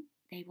 and then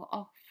they were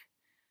off.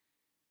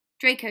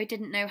 Draco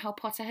didn't know how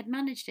Potter had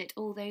managed it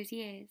all those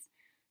years.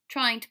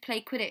 Trying to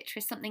play Quidditch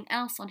was something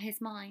else on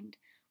his mind,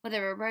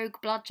 whether a rogue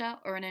bludger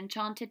or an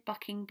enchanted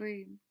bucking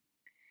broom.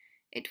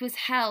 It was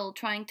hell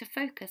trying to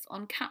focus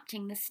on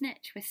catching the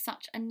snitch with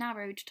such a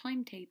narrowed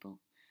timetable,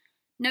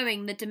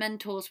 knowing the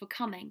Dementors were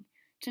coming,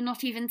 to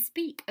not even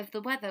speak of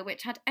the weather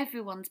which had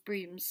everyone's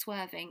brooms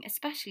swerving,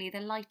 especially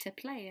the lighter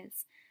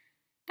players.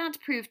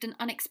 That proved an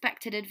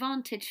unexpected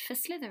advantage for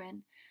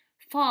Slytherin,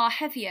 far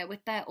heavier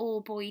with their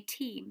all-boy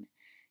team,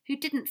 who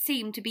didn't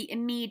seem to be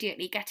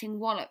immediately getting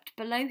walloped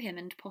below him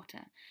and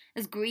Potter,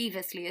 as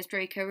grievously as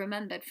Draco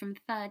remembered from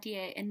third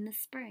year in the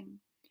spring.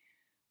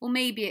 Or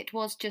maybe it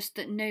was just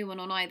that no one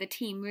on either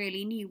team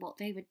really knew what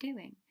they were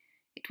doing.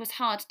 It was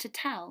hard to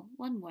tell,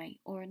 one way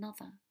or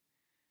another.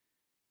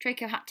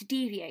 Draco had to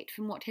deviate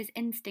from what his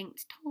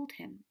instincts told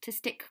him, to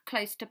stick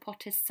close to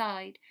Potter's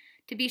side,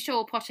 to be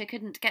sure Potter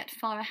couldn't get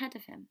far ahead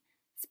of him,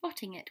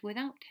 spotting it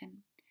without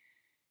him.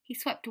 He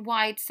swept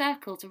wide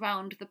circles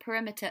around the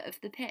perimeter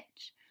of the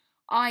pitch,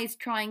 eyes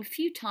trying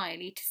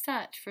futilely to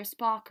search for a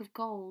spark of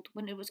gold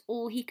when it was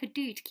all he could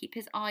do to keep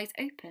his eyes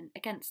open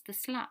against the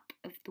slap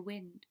of the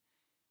wind.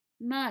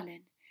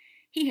 Merlin.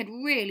 He had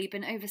really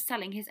been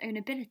overselling his own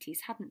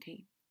abilities, hadn't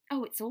he?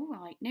 Oh, it's all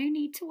right. No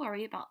need to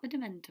worry about the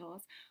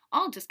Dementors.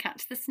 I'll just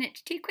catch the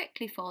snitch too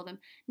quickly for them.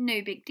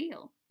 No big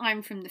deal.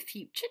 I'm from the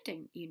future,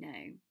 don't you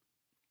know?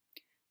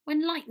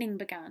 When lightning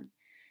began,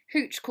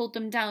 Hooch called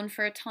them down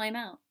for a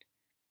time-out.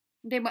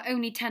 They were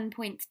only 10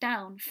 points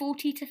down,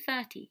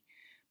 40-30,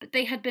 but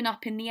they had been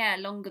up in the air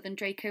longer than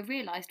Draco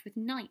realised, with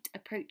night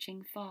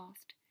approaching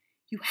fast.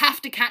 You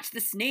have to catch the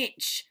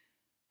snitch,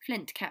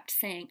 Flint kept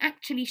saying,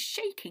 actually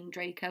shaking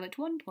Draco at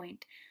one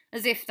point,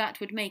 as if that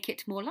would make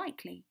it more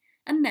likely.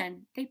 And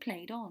then they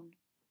played on.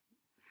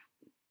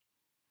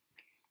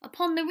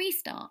 Upon the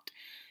restart,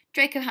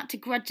 Draco had to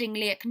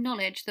grudgingly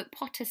acknowledge that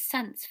Potter's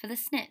sense for the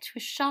snitch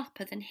was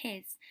sharper than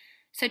his,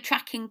 so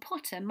tracking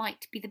Potter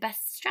might be the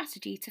best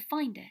strategy to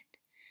find it.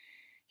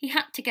 He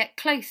had to get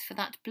close for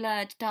that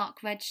blurred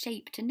dark red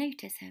shape to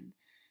notice him,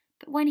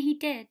 But when he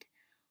did,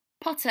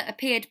 Potter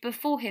appeared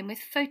before him with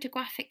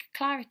photographic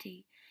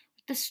clarity,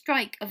 with the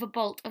strike of a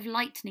bolt of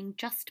lightning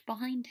just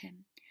behind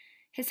him,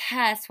 his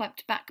hair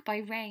swept back by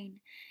rain,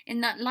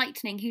 in that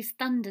lightning whose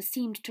thunder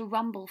seemed to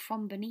rumble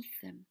from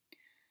beneath them.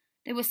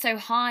 They were so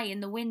high in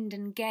the wind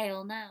and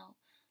gale now,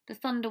 the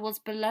thunder was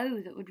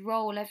below that would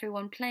roll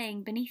everyone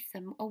playing beneath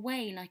them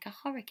away like a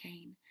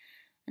hurricane,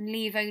 and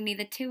leave only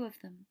the two of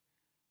them,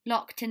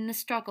 locked in the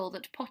struggle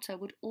that Potter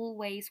would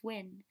always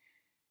win,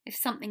 if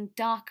something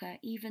darker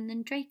even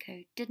than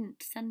Draco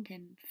didn't send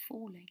him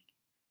falling.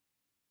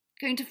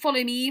 "Going to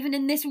follow me even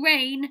in this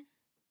rain?"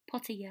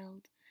 Potter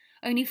yelled,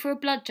 only for a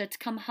bludger to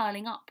come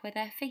hurling up where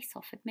their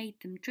face-off had made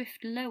them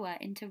drift lower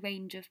into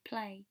range of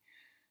play.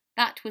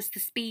 That was the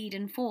speed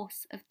and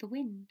force of the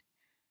wind.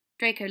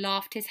 Draco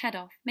laughed his head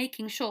off,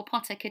 making sure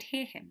Potter could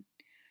hear him.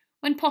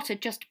 When Potter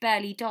just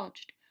barely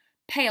dodged,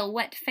 pale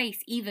wet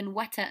face even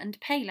wetter and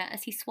paler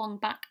as he swung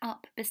back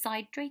up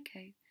beside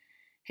Draco.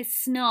 His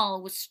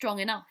snarl was strong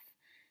enough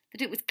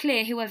that it was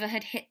clear whoever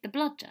had hit the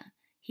bludger,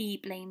 he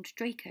blamed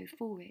Draco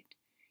for it.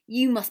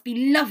 "You must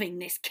be loving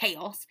this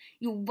chaos.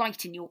 You're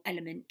right in your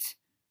element."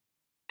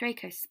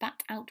 Draco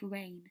spat out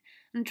rain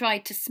and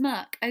tried to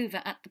smirk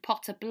over at the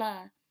Potter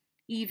blur,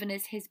 even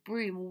as his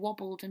broom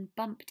wobbled and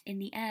bumped in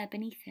the air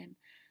beneath him,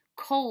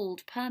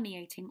 cold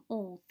permeating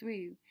all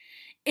through.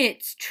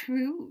 "It's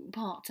true,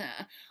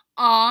 Potter.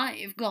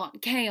 I've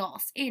got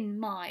chaos in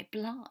my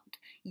blood.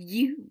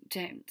 You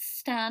don't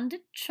stand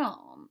a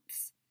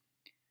chance."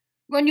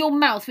 "Run your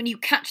mouth when you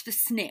catch the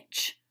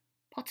snitch,"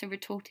 Potter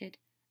retorted.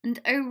 And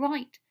oh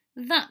right,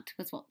 that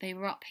was what they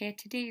were up here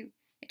to do.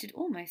 It had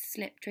almost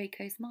slipped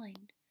Draco's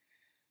mind.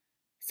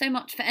 So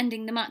much for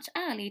ending the match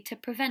early to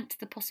prevent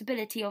the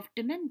possibility of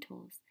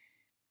Dementors.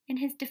 In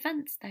his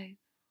defence, though,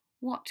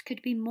 what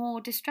could be more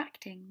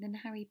distracting than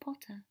Harry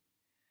Potter?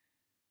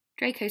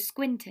 Draco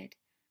squinted,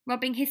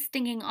 rubbing his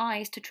stinging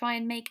eyes to try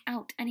and make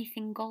out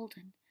anything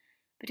golden,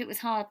 but it was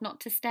hard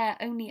not to stare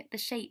only at the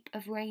shape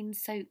of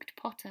rain-soaked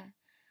Potter,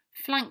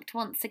 flanked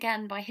once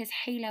again by his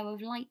halo of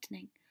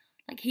lightning,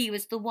 like he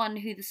was the one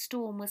who the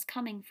storm was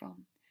coming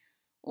from.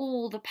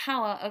 All the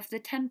power of the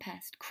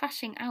tempest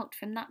crashing out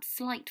from that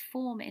slight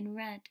form in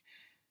red,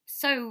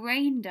 so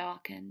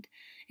rain-darkened,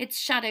 its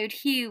shadowed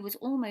hue was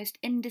almost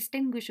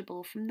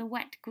indistinguishable from the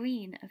wet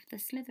green of the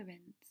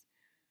Slytherins.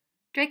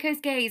 Draco's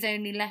gaze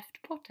only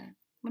left Potter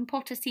when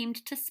Potter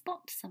seemed to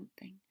spot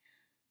something,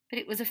 but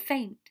it was a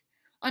faint,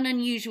 an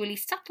unusually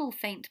subtle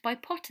feint by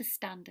Potter's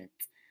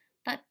standards,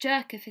 that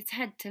jerk of his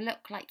head to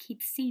look like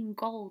he'd seen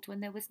gold when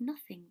there was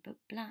nothing but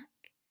black.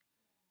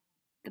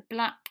 The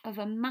black of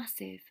a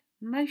massive,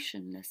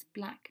 motionless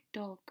black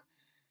dog,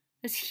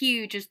 as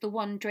huge as the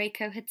one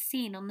Draco had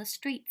seen on the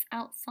streets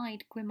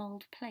outside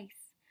Grimmauld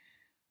Place,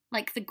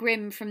 like the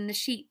Grim from the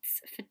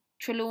sheets for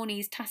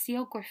Trelawney's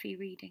tassiography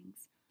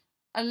readings,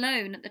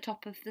 alone at the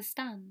top of the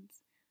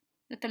stands,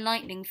 with the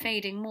lightning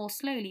fading more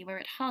slowly where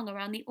it hung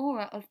around the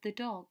aura of the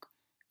dog,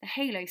 the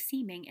halo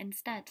seeming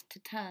instead to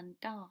turn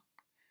dark.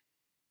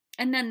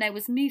 And then there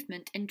was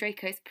movement in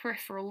Draco's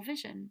peripheral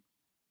vision,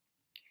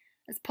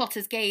 as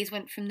Potter's gaze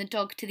went from the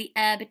dog to the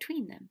air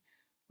between them,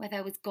 where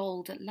there was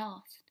gold at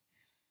last.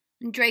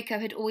 And Draco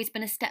had always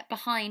been a step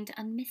behind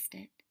and missed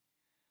it.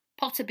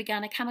 Potter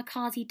began a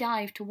kamikaze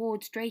dive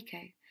towards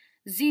Draco,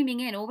 zooming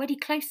in already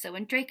closer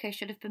when Draco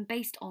should have been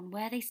based on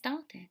where they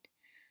started.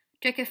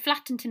 Draco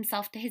flattened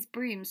himself to his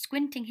broom,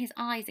 squinting his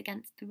eyes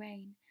against the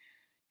rain,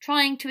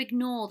 trying to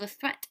ignore the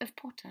threat of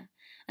Potter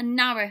and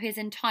narrow his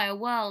entire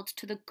world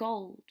to the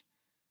gold.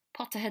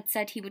 Potter had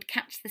said he would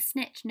catch the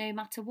snitch no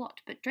matter what,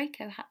 but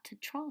Draco had to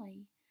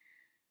try.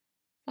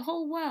 The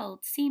whole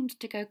world seemed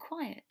to go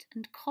quiet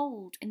and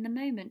cold in the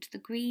moment the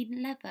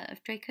green leather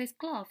of Draco's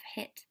glove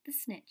hit the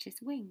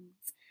snitch's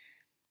wings.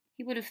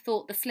 He would have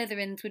thought the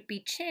Slytherins would be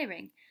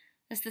cheering,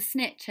 as the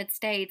snitch had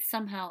stayed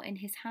somehow in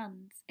his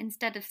hands,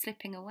 instead of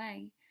slipping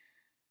away.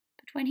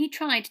 But when he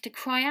tried to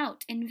cry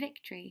out in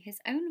victory, his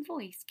own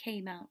voice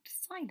came out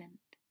silent.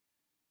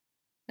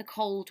 The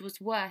cold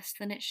was worse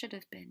than it should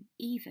have been,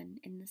 even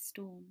in the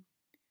storm.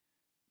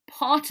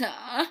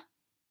 "Potter!"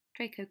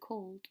 Draco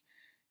called,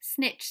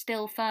 snitch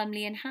still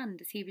firmly in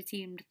hand as he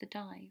resumed the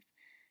dive,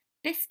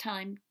 this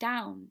time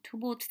down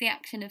towards the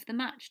action of the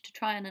match to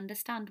try and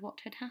understand what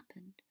had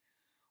happened,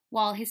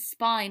 while his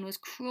spine was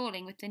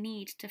crawling with the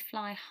need to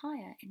fly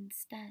higher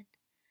instead.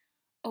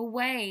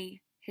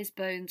 Away, his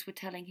bones were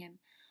telling him,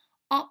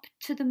 up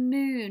to the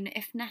moon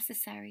if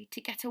necessary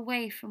to get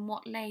away from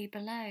what lay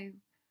below.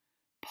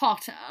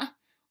 "Potter,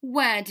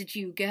 where did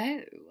you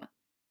go?"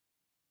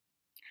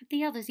 Had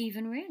the others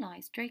even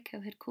realised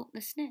Draco had caught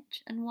the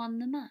snitch and won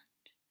the match?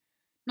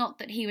 Not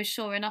that he was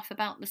sure enough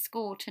about the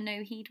score to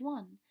know he'd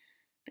won,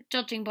 but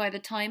judging by the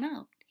time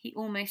out, he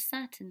almost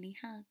certainly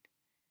had.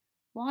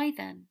 Why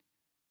then?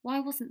 Why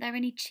wasn't there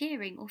any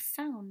cheering or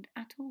sound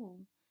at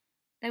all?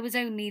 There was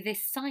only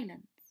this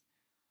silence,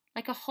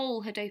 like a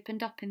hole had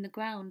opened up in the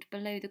ground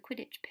below the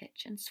Quidditch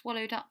pitch and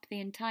swallowed up the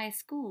entire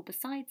school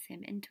besides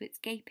him into its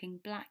gaping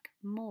black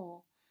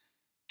maw.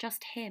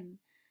 Just him,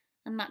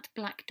 and that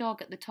black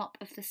dog at the top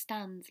of the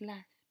stands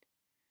left.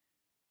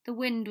 The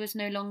wind was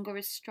no longer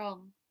as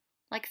strong,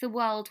 like the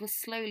world was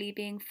slowly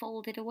being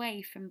folded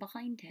away from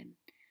behind him,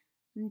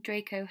 and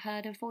Draco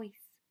heard a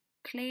voice,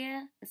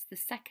 clear as the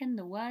second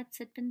the words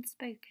had been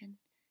spoken,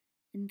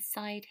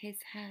 inside his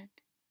head.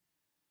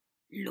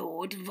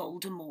 Lord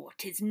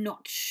Voldemort is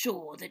not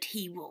sure that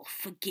he will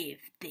forgive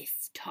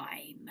this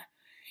time.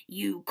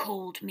 You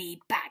called me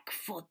back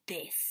for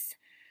this,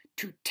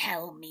 to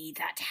tell me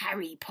that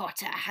Harry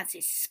Potter has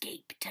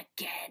escaped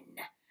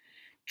again.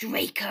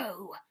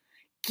 Draco,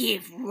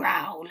 give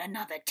Rowle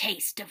another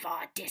taste of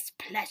our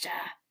displeasure.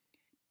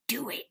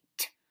 Do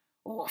it,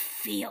 or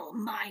feel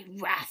my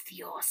wrath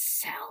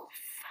yourself.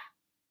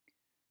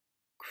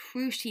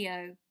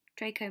 Crucio,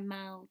 Draco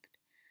mouthed,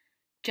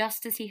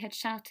 just as he had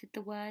shouted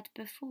the word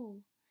before,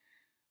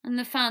 and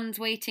the fans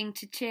waiting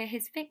to cheer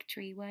his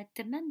victory were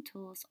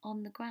Dementors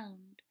on the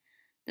ground,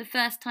 the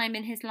first time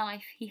in his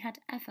life he had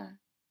ever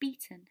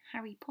beaten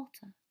Harry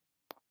Potter.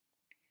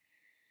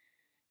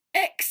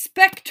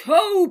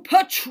 Expecto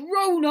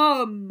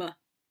Patronum!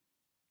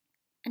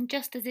 And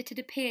just as it had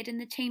appeared in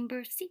the Chamber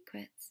of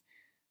Secrets,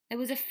 there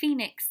was a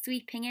phoenix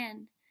sweeping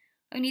in,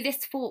 only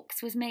this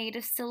Fawkes was made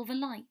of silver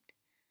light,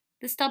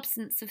 the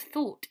substance of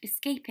thought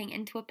escaping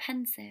into a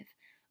pensive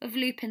of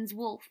Lupin's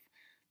wolf,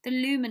 the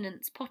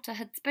luminance Potter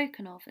had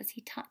spoken of as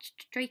he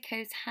touched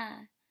Draco's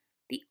hair,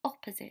 the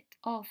opposite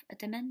of a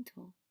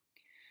Dementor.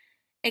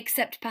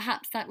 Except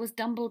perhaps that was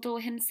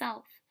Dumbledore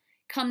himself,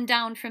 come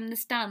down from the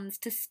stands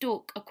to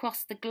stalk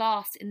across the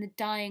glass in the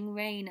dying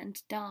rain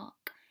and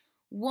dark,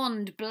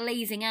 wand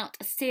blazing out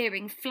a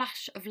searing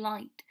flash of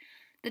light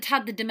that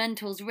had the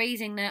Dementors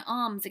raising their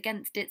arms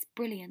against its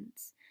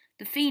brilliance,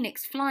 the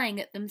phoenix flying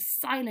at them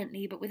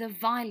silently but with a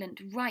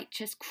violent,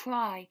 righteous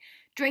cry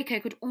Draco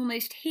could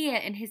almost hear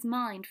in his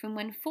mind from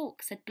when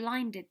Fawkes had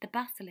blinded the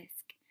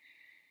basilisk.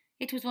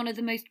 It was one of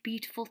the most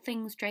beautiful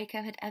things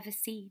Draco had ever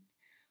seen,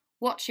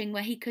 watching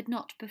where he could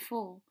not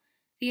before,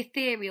 the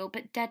ethereal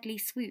but deadly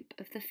swoop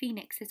of the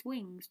phoenix's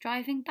wings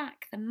driving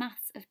back the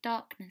mass of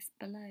darkness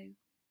below.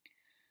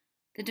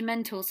 The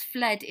Dementors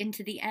fled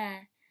into the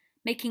air,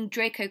 making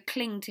Draco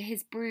cling to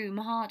his broom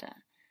harder,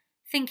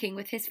 thinking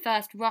with his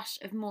first rush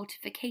of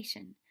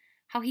mortification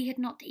how he had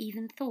not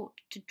even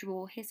thought to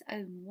draw his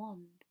own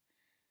wand.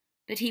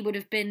 But he would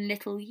have been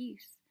little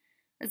use,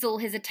 as all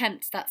his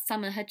attempts that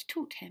summer had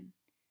taught him.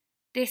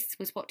 This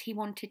was what he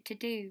wanted to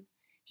do.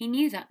 He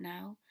knew that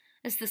now,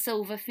 as the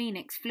silver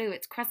phoenix flew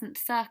its crescent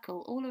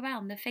circle all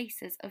around the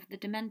faces of the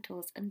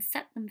Dementors and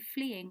set them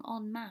fleeing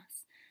en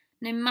masse,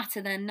 no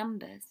matter their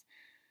numbers,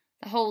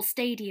 the whole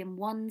stadium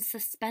one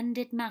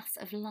suspended mass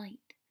of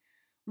light,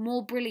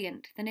 more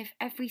brilliant than if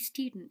every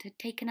student had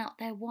taken out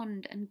their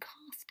wand and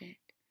cast it.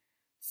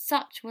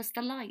 Such was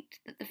the light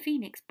that the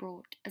phoenix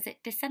brought as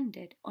it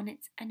descended on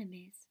its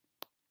enemies.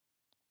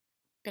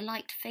 The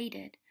light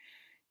faded,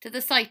 to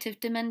the sight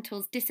of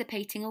Dementors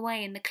dissipating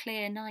away in the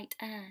clear night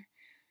air,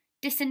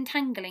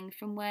 disentangling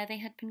from where they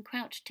had been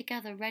crouched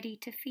together ready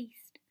to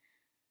feast,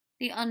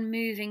 the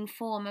unmoving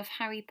form of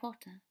Harry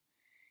Potter,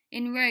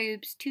 in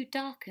robes too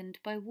darkened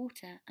by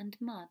water and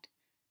mud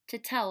to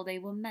tell they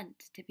were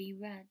meant to be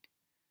red.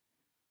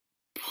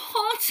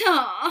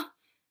 Potter!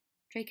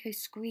 Draco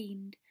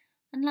screamed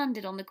and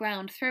landed on the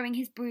ground, throwing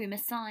his broom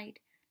aside.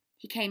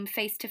 He came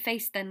face to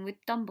face then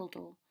with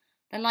Dumbledore,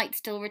 the light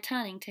still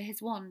returning to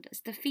his wand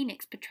as the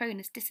Phoenix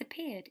Patronus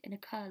disappeared in a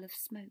curl of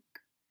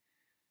smoke.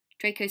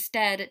 Draco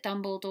stared at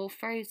Dumbledore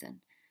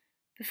frozen,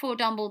 before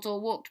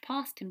Dumbledore walked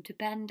past him to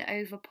bend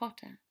over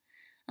Potter,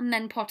 and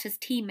then Potter's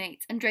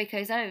teammates and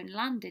Draco's own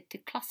landed to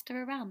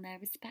cluster around their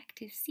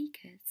respective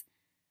seekers.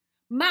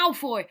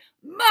 Malfoy!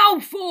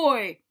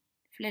 Malfoy!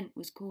 Flint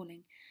was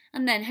calling,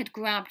 and then had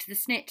grabbed the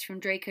snitch from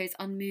Draco's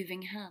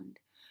unmoving hand.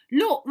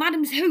 Look,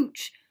 Madam's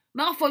hooch!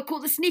 Malfoy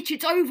caught the snitch,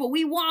 it's over,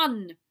 we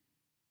won!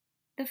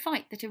 The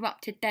fight that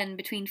erupted then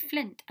between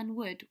Flint and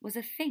Wood was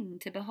a thing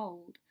to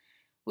behold,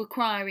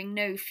 requiring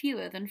no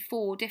fewer than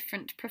 4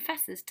 different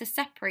professors to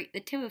separate the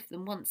two of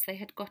them once they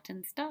had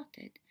gotten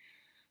started.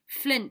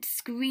 Flint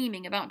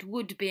screaming about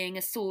Wood being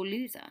a sore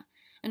loser,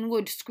 and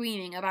Wood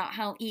screaming about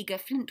how eager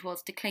Flint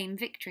was to claim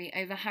victory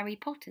over Harry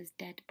Potter's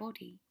dead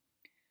body.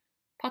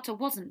 Potter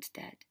wasn't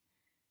dead,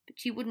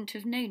 but you wouldn't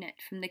have known it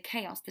from the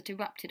chaos that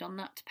erupted on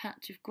that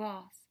patch of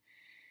grass,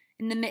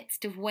 in the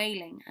midst of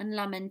wailing and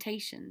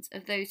lamentations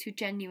of those who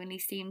genuinely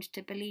seemed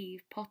to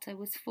believe Potter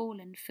was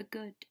fallen for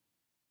good.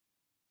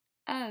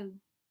 Oh,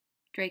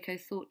 Draco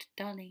thought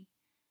dully,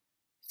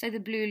 so the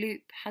blue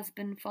loop has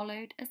been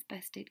followed as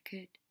best it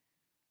could.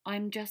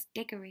 I'm just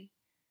Diggory,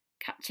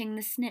 catching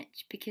the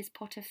snitch because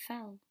Potter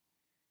fell.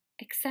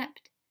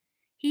 Except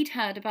he'd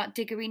heard about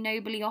Diggory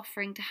nobly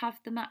offering to have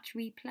the match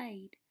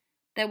replayed.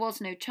 There was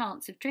no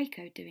chance of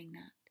Draco doing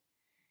that.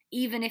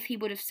 Even if he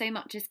would have so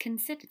much as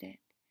considered it,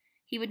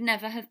 he would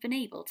never have been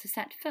able to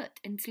set foot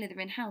in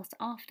Slytherin House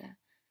after,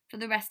 for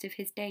the rest of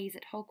his days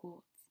at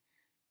Hogwarts.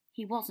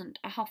 He wasn't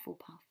a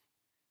Hufflepuff.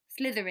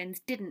 Slytherins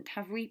didn't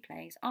have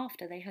replays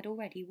after they had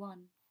already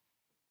won.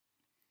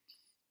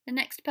 The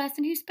next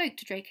person who spoke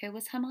to Draco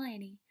was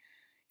Hermione,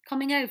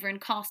 coming over and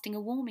casting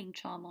a warming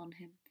charm on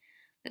him,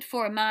 that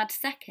for a mad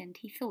second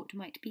he thought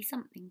might be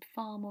something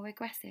far more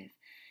aggressive,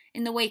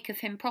 in the wake of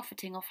him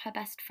profiting off her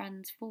best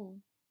friend's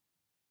fall.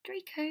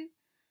 "Draco,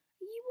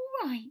 are you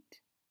all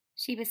right?"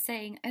 she was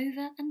saying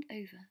over and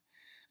over,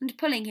 and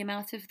pulling him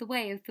out of the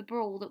way of the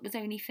brawl that was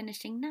only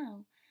finishing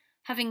now,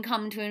 having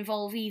come to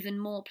involve even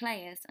more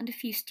players, and a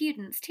few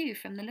students too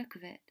from the look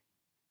of it.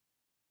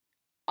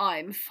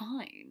 "I'm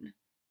fine,"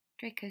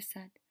 Draco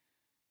said,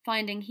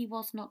 finding he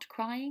was not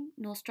crying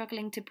nor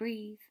struggling to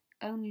breathe,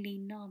 only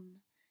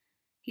numb.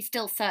 He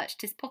still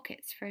searched his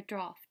pockets for a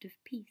draught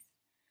of peace.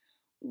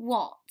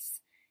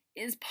 "What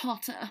is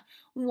Potter?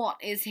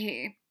 What is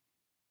he?"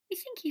 "We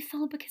think he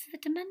fell because of the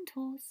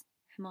Dementors,"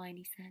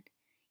 Hermione said.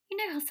 "You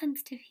know how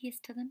sensitive he is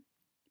to them.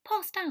 He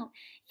passed out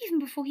even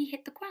before he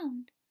hit the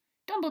ground.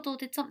 Dumbledore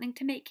did something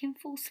to make him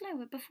fall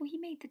slower before he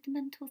made the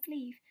Dementors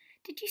leave.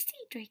 Did you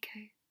see,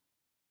 Draco?"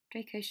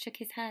 Draco shook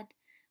his head,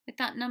 with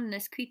that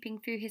numbness creeping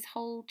through his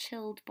whole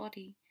chilled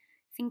body,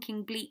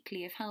 thinking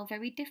bleakly of how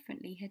very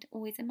differently he had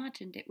always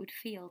imagined it would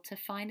feel to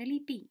finally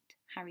beat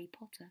Harry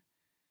Potter.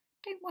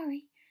 "Don't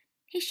worry,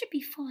 he should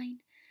be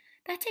fine.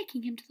 They're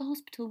taking him to the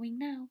hospital wing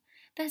now.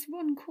 There's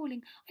Ron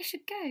calling. I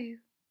should go."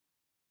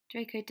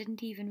 Draco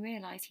didn't even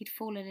realise he'd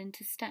fallen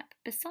into step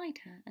beside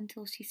her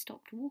until she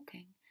stopped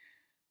walking,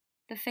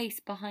 the face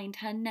behind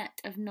her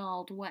net of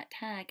gnarled wet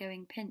hair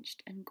going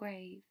pinched and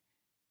grave.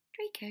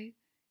 "Draco,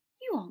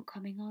 you aren't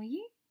coming, are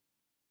you?"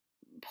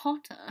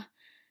 "Potter?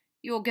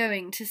 You're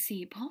going to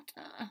see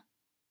Potter?"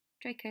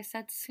 Draco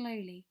said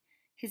slowly,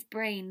 his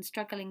brain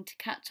struggling to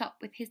catch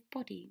up with his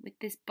body with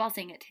this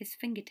buzzing at his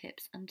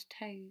fingertips and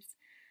toes.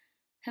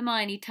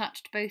 Hermione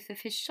touched both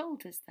of his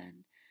shoulders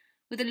then,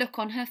 with a look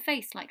on her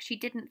face like she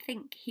didn't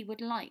think he would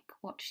like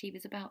what she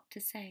was about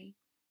to say.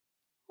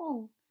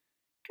 "Oh,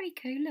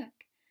 Draco,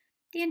 look,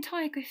 the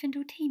entire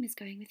Gryffindor team is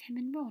going with him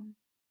and Ron,"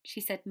 she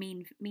said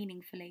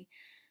meaningfully,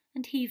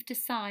 and heaved a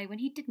sigh when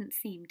he didn't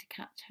seem to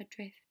catch her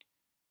drift.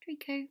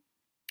 "Draco,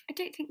 I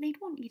don't think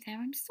they'd want you there,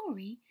 I'm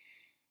sorry.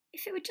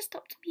 If it were just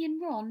up to me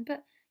and Ron,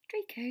 but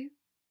Draco—"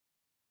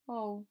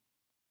 "Oh,"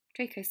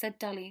 Draco said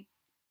dully,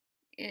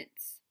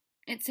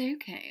 It's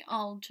okay,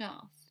 I'll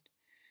just,"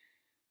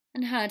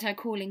 and heard her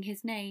calling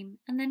his name,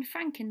 and then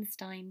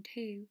Frankenstein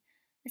too,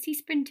 as he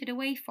sprinted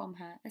away from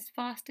her as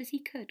fast as he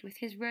could with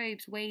his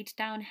robes weighed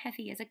down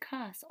heavy as a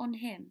curse on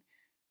him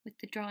with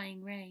the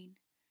drying rain.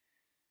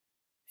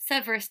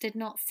 Severus did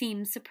not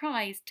seem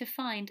surprised to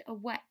find a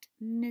wet,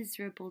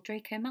 miserable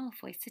Draco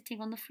Malfoy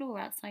sitting on the floor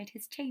outside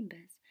his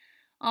chambers,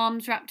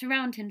 arms wrapped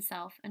around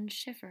himself and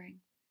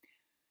shivering.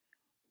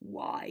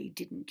 "Why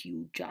didn't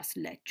you just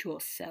let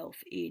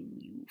yourself in,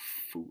 you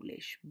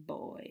foolish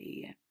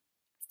boy?"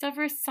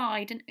 Severus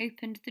sighed and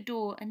opened the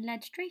door and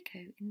led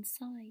Draco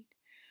inside.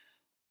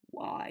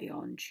 "Why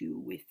aren't you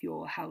with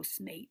your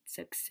housemates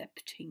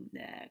accepting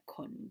their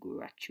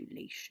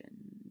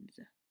congratulations?"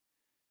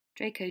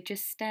 Draco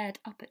just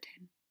stared up at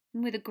him,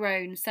 and with a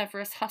groan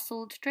Severus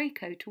hustled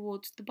Draco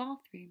towards the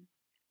bathroom.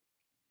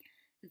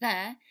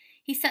 There,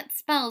 he set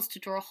spells to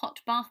draw a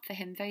hot bath for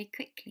him very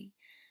quickly,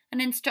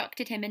 and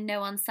instructed him in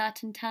no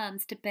uncertain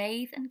terms to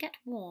bathe and get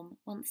warm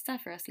once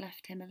Severus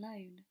left him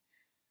alone.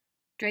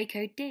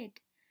 Draco did,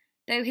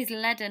 though his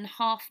leaden,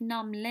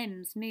 half-numb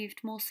limbs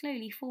moved more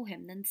slowly for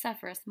him than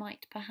Severus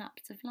might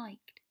perhaps have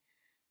liked.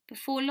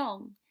 Before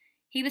long,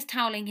 he was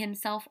toweling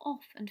himself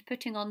off and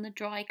putting on the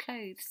dry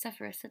clothes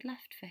Severus had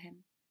left for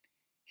him.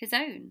 His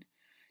own,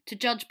 to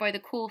judge by the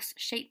coarse,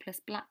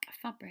 shapeless black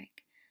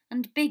fabric,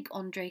 and big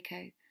on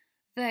Draco,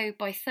 though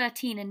by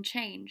 13 and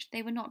change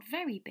they were not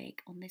very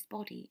big on this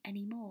body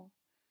any more.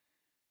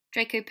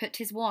 Draco put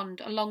his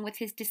wand along with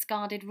his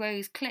discarded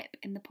rose clip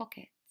in the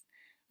pockets,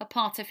 a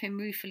part of him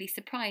ruefully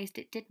surprised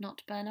it did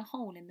not burn a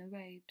hole in the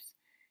robes.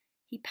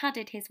 He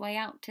padded his way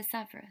out to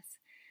Severus,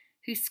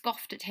 who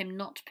scoffed at him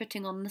not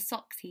putting on the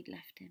socks he'd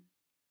left him.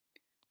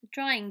 A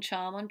drying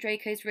charm on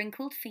Draco's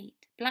wrinkled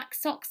feet, black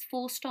socks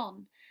forced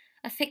on,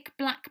 a thick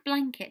black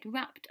blanket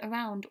wrapped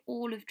around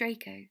all of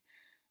Draco,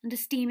 and a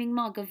steaming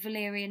mug of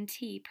Valyrian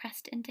tea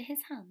pressed into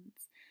his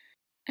hands.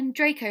 And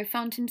Draco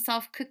found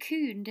himself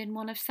cocooned in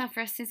one of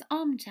Severus's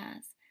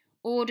armchairs,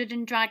 ordered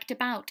and dragged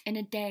about in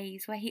a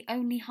daze where he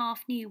only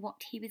half knew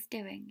what he was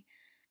doing,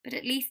 but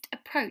at least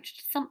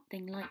approached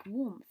something like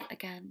warmth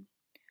again.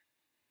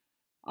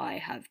 "I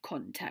have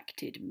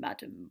contacted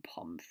Madame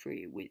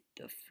Pomfrey with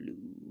the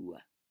flu,"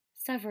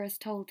 Severus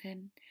told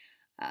him,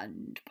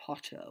 "and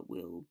Potter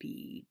will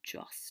be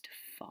just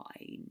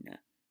fine.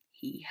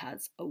 He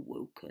has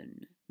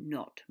awoken,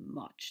 not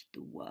much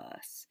the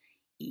worse,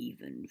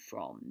 even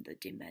from the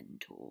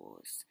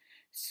Dementors,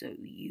 so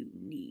you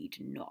need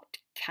not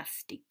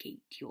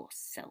castigate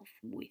yourself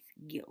with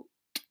guilt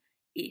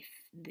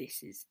if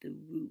this is the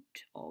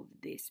root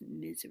of this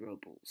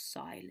miserable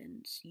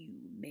silence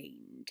you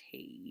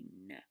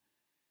maintain."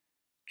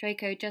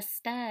 Draco just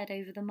stared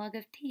over the mug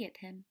of tea at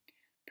him,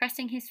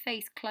 pressing his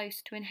face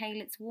close to inhale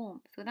its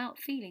warmth without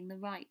feeling the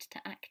right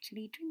to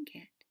actually drink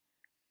it.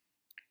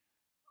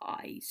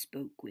 "I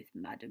spoke with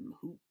Madame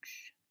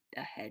Hooch,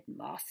 the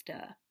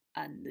headmaster,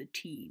 and the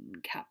team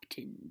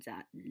captains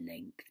at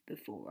length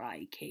before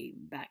I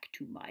came back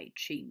to my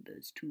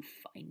chambers to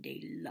find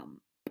a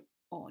lump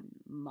on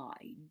my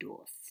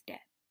doorstep.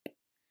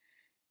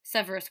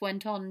 Severus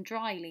went on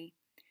dryly.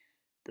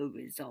 The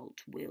result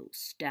will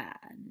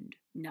stand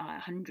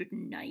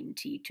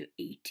 190 to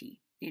 80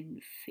 in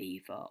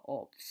favour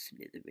of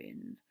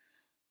Slytherin,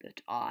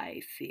 but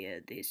I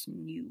fear this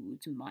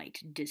news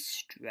might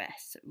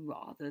distress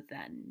rather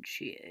than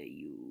cheer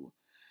you.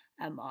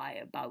 Am I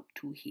about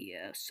to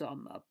hear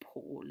some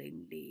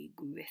appallingly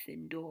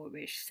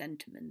Gryffindorish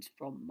sentiments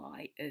from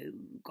my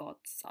own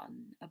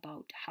godson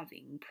about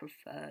having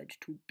preferred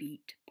to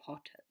beat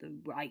Potter the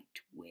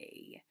right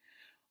way,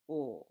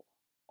 or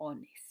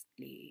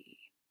honestly?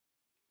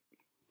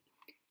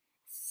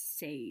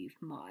 Save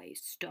my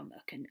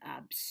stomach and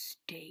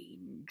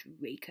abstain,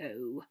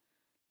 Draco.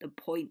 The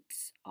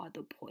points are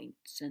the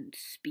points and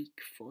speak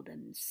for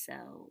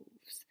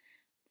themselves.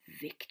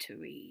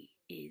 Victory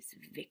is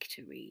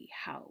victory,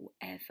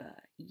 however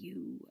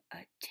you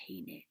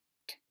attain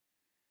it.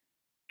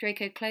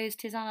 Draco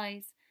closed his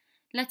eyes,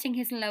 letting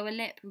his lower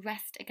lip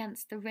rest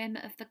against the rim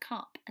of the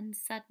cup, and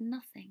said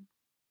nothing.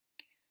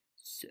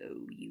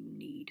 So you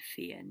need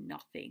fear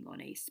nothing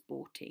on a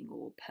sporting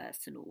or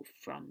personal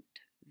front,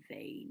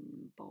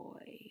 vain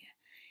boy.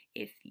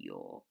 If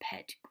your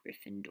pet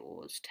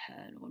Gryffindors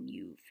turn on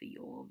you for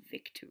your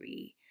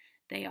victory,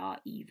 they are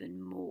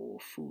even more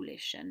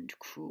foolish and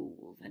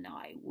cruel than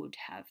I would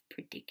have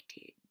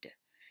predicted.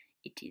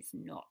 It is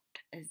not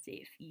as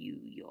if you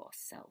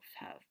yourself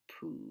have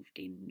proved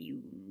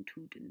immune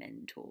to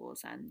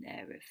Dementors and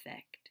their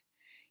effect,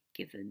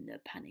 given the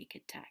panic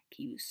attack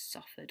you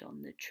suffered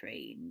on the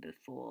train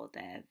before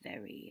their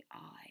very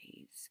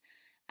eyes,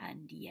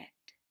 and yet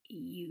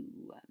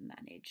you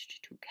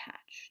managed to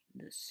catch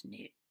the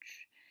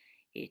snitch.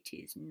 It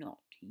is not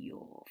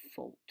your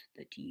fault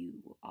that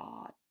you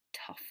are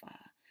tougher,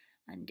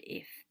 and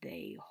if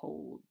they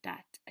hold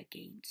that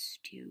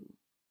against you.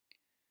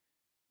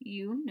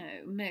 You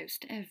know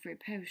most every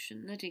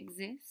potion that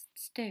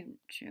exists, don't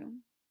you?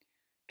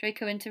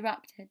 Draco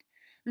interrupted,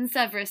 and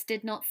Severus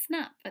did not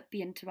snap at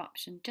the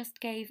interruption,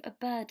 just gave a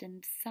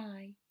burdened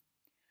sigh.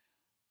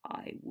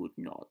 I would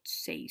not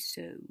say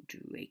so,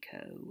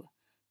 Draco,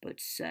 but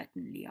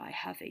certainly I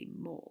have a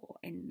more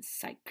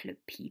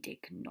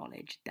encyclopedic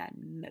knowledge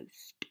than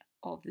most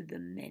of the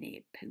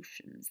many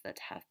potions that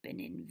have been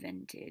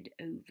invented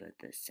over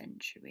the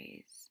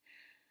centuries.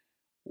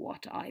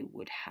 What I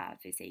would have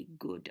is a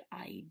good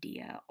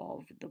idea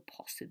of the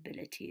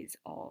possibilities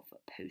of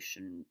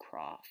potion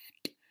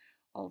craft,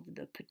 of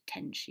the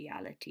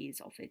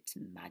potentialities of its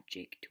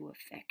magic to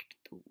affect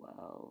the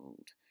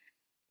world.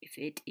 If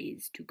it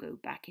is to go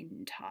back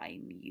in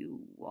time you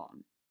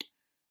want,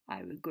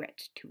 I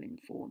regret to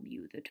inform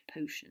you that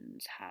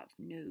potions have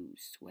no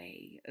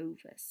sway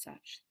over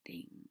such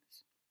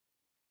things.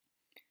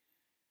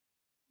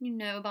 You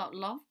know about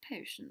love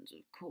potions,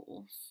 of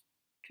course,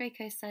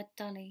 Draco said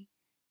dully.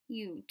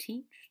 You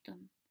teach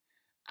them.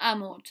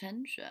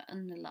 Amortentia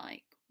and the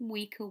like,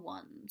 weaker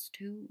ones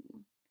too.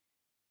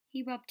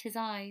 He rubbed his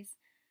eyes,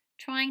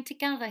 trying to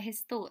gather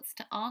his thoughts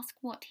to ask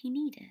what he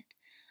needed,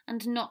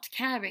 and not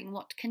caring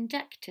what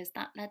conjectures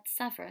that led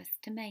Severus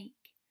to make.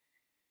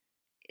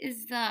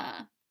 Is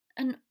there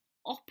an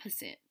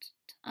opposite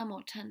to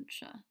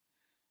Amortentia,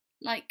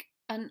 like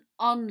an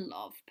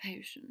unlove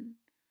potion?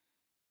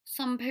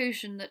 Some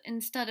potion that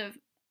instead of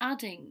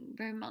adding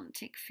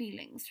romantic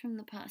feelings from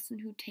the person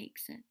who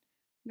takes it,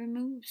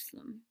 removes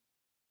them.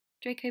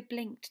 Draco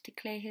blinked to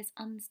clear his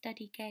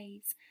unsteady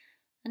gaze,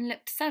 and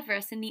looked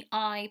Severus in the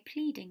eye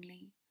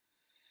pleadingly.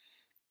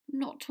 I'm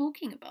not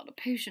talking about a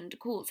potion to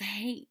cause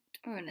hate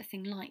or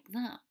anything like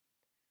that.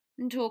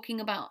 I'm talking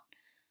about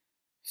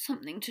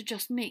something to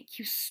just make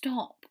you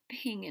stop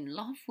being in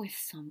love with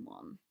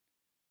someone.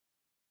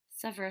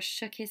 Severus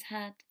shook his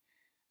head,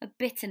 a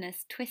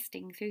bitterness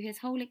twisting through his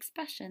whole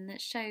expression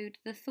that showed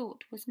the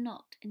thought was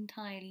not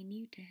entirely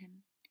new to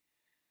him.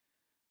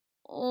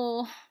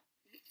 Or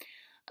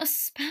a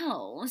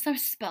spell? Is there a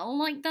spell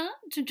like that?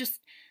 To just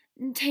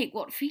take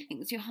what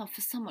feelings you have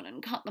for someone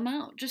and cut them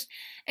out? Just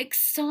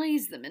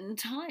excise them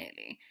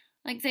entirely,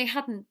 like they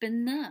hadn't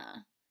been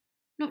there?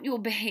 Not your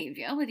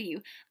behaviour, whether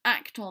you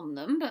act on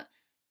them, but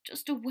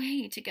just a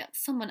way to get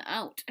someone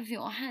out of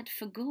your head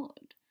for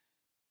good.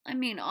 I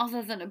mean,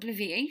 other than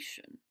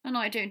obliviation, and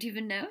I don't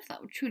even know if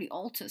that would truly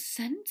alter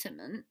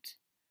sentiment.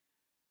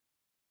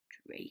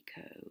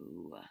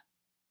 Draco,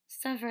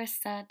 Severus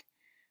said,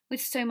 with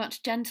so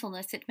much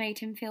gentleness it made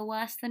him feel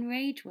worse than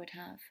rage would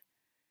have.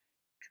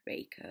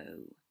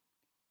 Draco,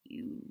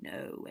 you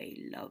know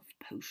a love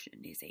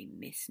potion is a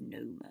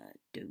misnomer,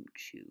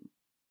 don't you?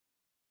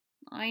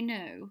 I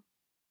know,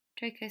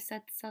 Draco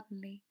said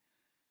suddenly.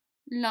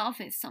 Love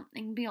is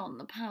something beyond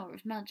the power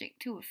of magic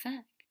to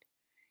affect.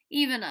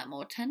 Even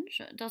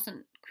Amortentia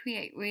doesn't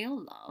create real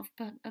love,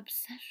 but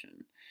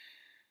obsession.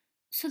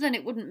 So then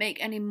it wouldn't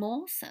make any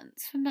more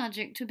sense for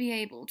magic to be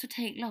able to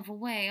take love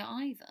away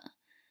either.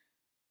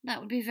 That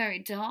would be very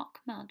dark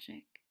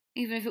magic,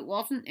 even if it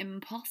wasn't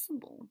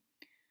impossible.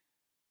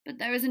 But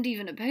there isn't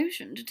even a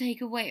potion to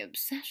take away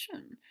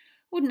obsession.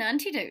 Would an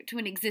antidote to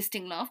an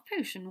existing love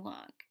potion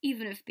work,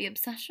 even if the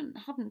obsession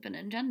hadn't been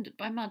engendered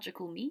by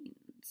magical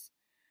means?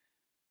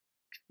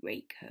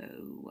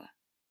 Draco,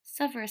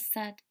 Severus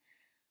said,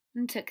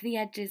 and took the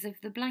edges of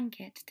the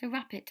blanket to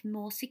wrap it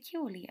more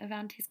securely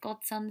around his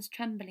godson's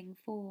trembling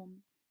form.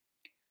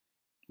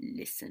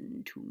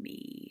 Listen to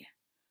me.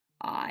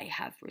 I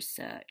have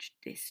researched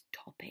this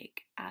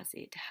topic as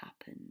it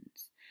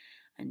happens,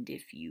 and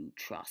if you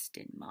trust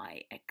in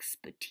my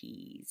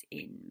expertise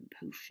in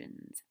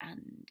potions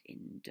and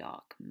in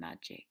dark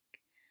magic,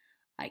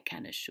 I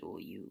can assure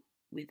you,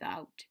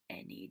 without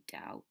any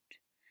doubt,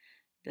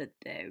 that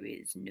there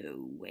is no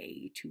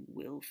way to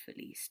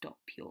willfully stop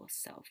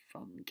yourself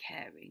from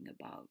caring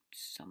about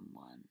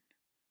someone,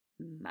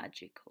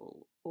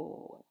 magical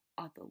or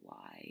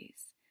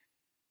otherwise,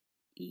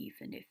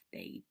 even if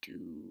they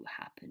do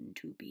happen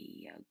to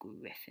be a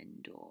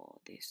Gryffindor,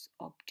 this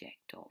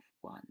object of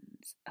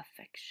one's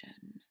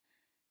affection,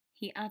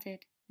 he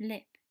added,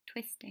 lip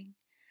twisting,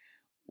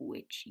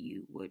 which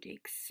you would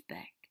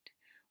expect,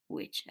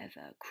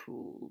 whichever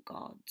cruel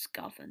gods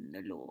govern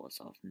the laws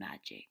of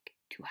magic,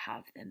 to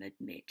have them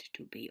admit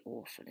to be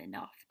awful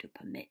enough to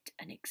permit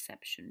an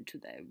exception to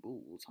their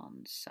rules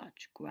on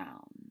such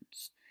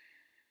grounds.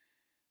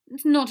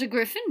 It's not a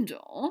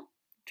Gryffindor,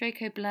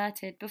 Draco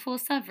blurted before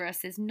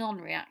Severus's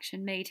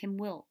non-reaction made him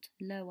wilt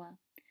lower.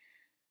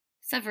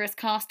 Severus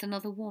cast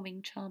another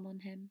warming charm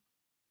on him.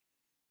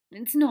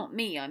 It's not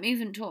me I'm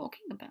even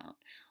talking about.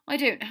 I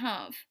don't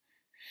have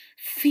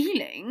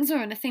feelings or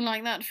anything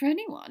like that for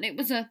anyone. It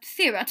was a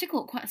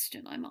theoretical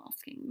question I'm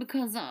asking,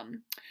 because,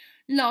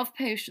 love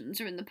potions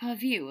are in the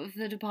purview of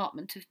the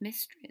Department of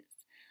Mysteries.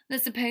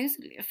 There's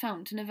supposedly a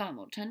fountain of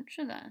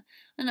Amortentia there,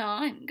 and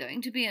I'm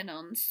going to be an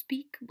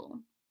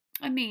unspeakable.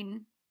 I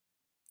mean,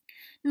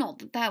 not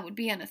that there would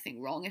be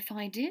anything wrong if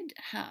I did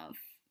have,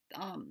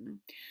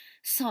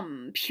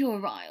 some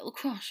puerile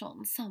crush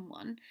on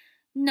someone.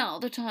 Now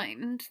that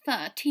I'm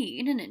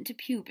 13 and into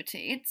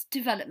puberty, it's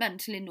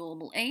developmentally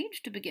normal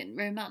age to begin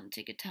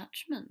romantic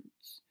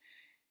attachments.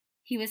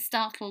 He was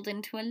startled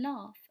into a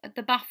laugh at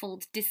the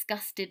baffled,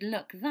 disgusted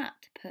look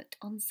that put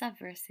on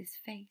Severus's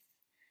face.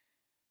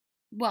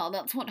 Well,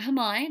 that's what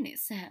Hermione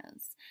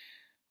says.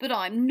 But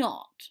I'm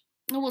not.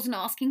 I wasn't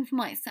asking for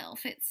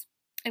myself.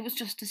 It was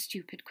just a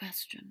stupid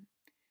question.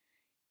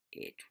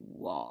 It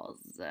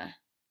was,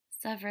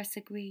 Severus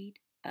agreed.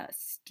 A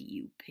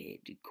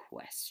stupid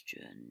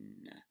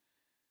question.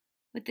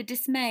 With the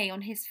dismay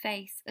on his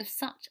face of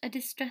such a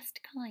distressed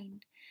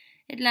kind,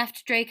 it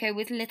left Draco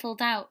with little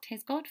doubt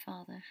his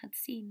godfather had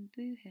seen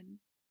through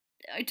him.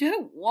 I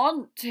don't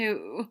want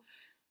to,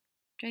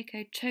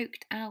 Draco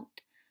choked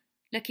out,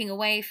 looking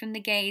away from the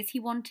gaze he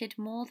wanted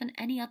more than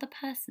any other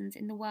person's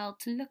in the world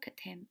to look at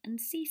him and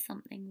see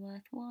something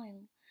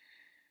worthwhile.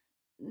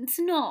 It's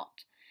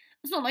not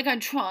like I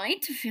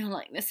tried to feel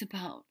like this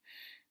about.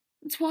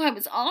 That's why I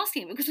was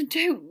asking, because I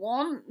don't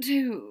want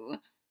to.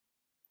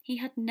 He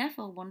had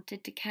never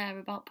wanted to care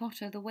about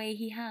Potter the way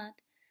he had,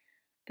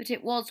 but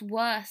it was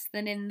worse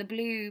than in the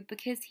blue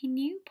because he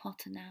knew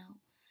Potter now,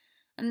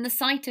 and the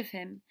sight of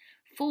him,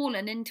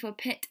 fallen into a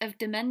pit of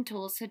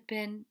Dementors, had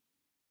been,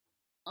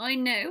 I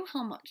know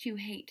how much you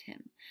hate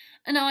him,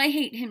 and I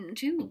hate him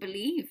too,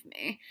 believe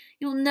me.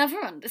 You'll never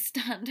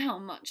understand how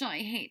much I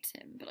hate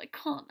him, but I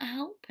can't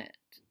help it.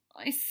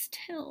 I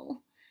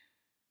still...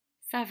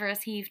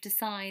 Severus heaved a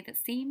sigh that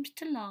seemed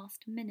to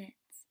last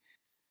minutes.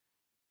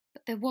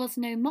 But there was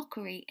no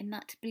mockery in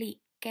that bleak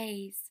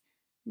gaze,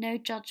 no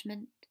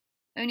judgment,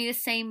 only the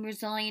same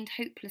resigned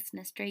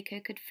hopelessness Draco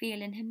could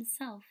feel in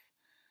himself,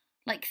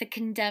 like the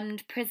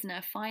condemned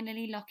prisoner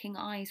finally locking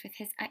eyes with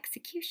his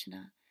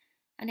executioner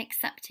and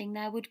accepting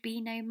there would be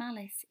no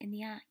malice in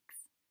the axe.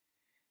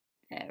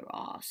 There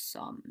are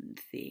some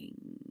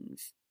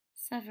things,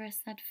 Severus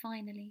said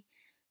finally,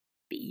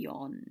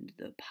 beyond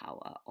the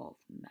power of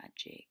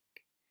magic,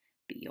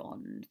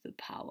 beyond the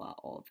power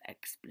of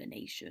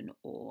explanation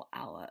or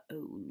our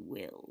own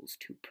wills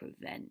to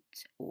prevent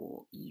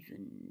or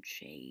even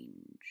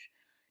change.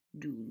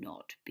 Do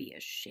not be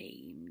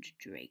ashamed,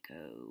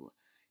 Draco,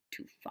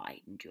 to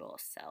find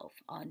yourself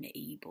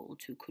unable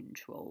to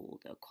control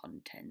the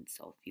contents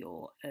of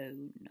your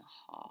own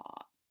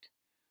heart.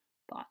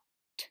 But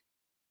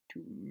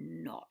do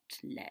not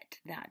let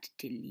that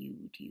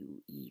delude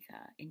you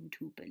either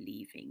into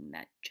believing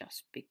that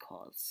just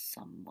because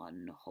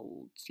someone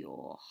holds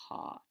your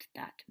heart,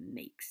 that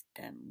makes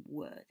them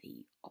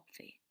worthy of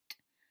it.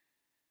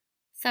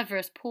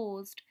 Severus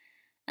paused,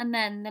 and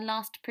then the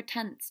last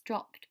pretence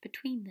dropped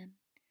between them.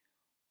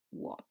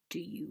 What do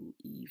you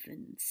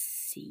even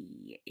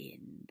see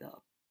in the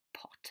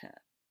Potter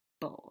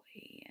boy?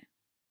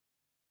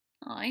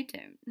 I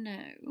don't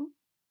know,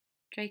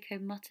 Draco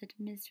muttered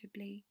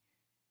miserably.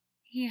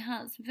 He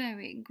has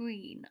very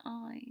green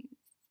eyes.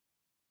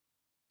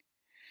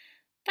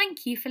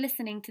 Thank you for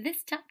listening to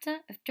this chapter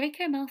of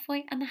Draco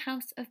Malfoy and the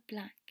House of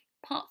Black,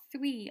 Part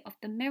 3 of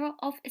the Mirror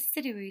of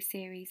Isidiru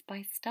series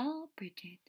by Star Bridget.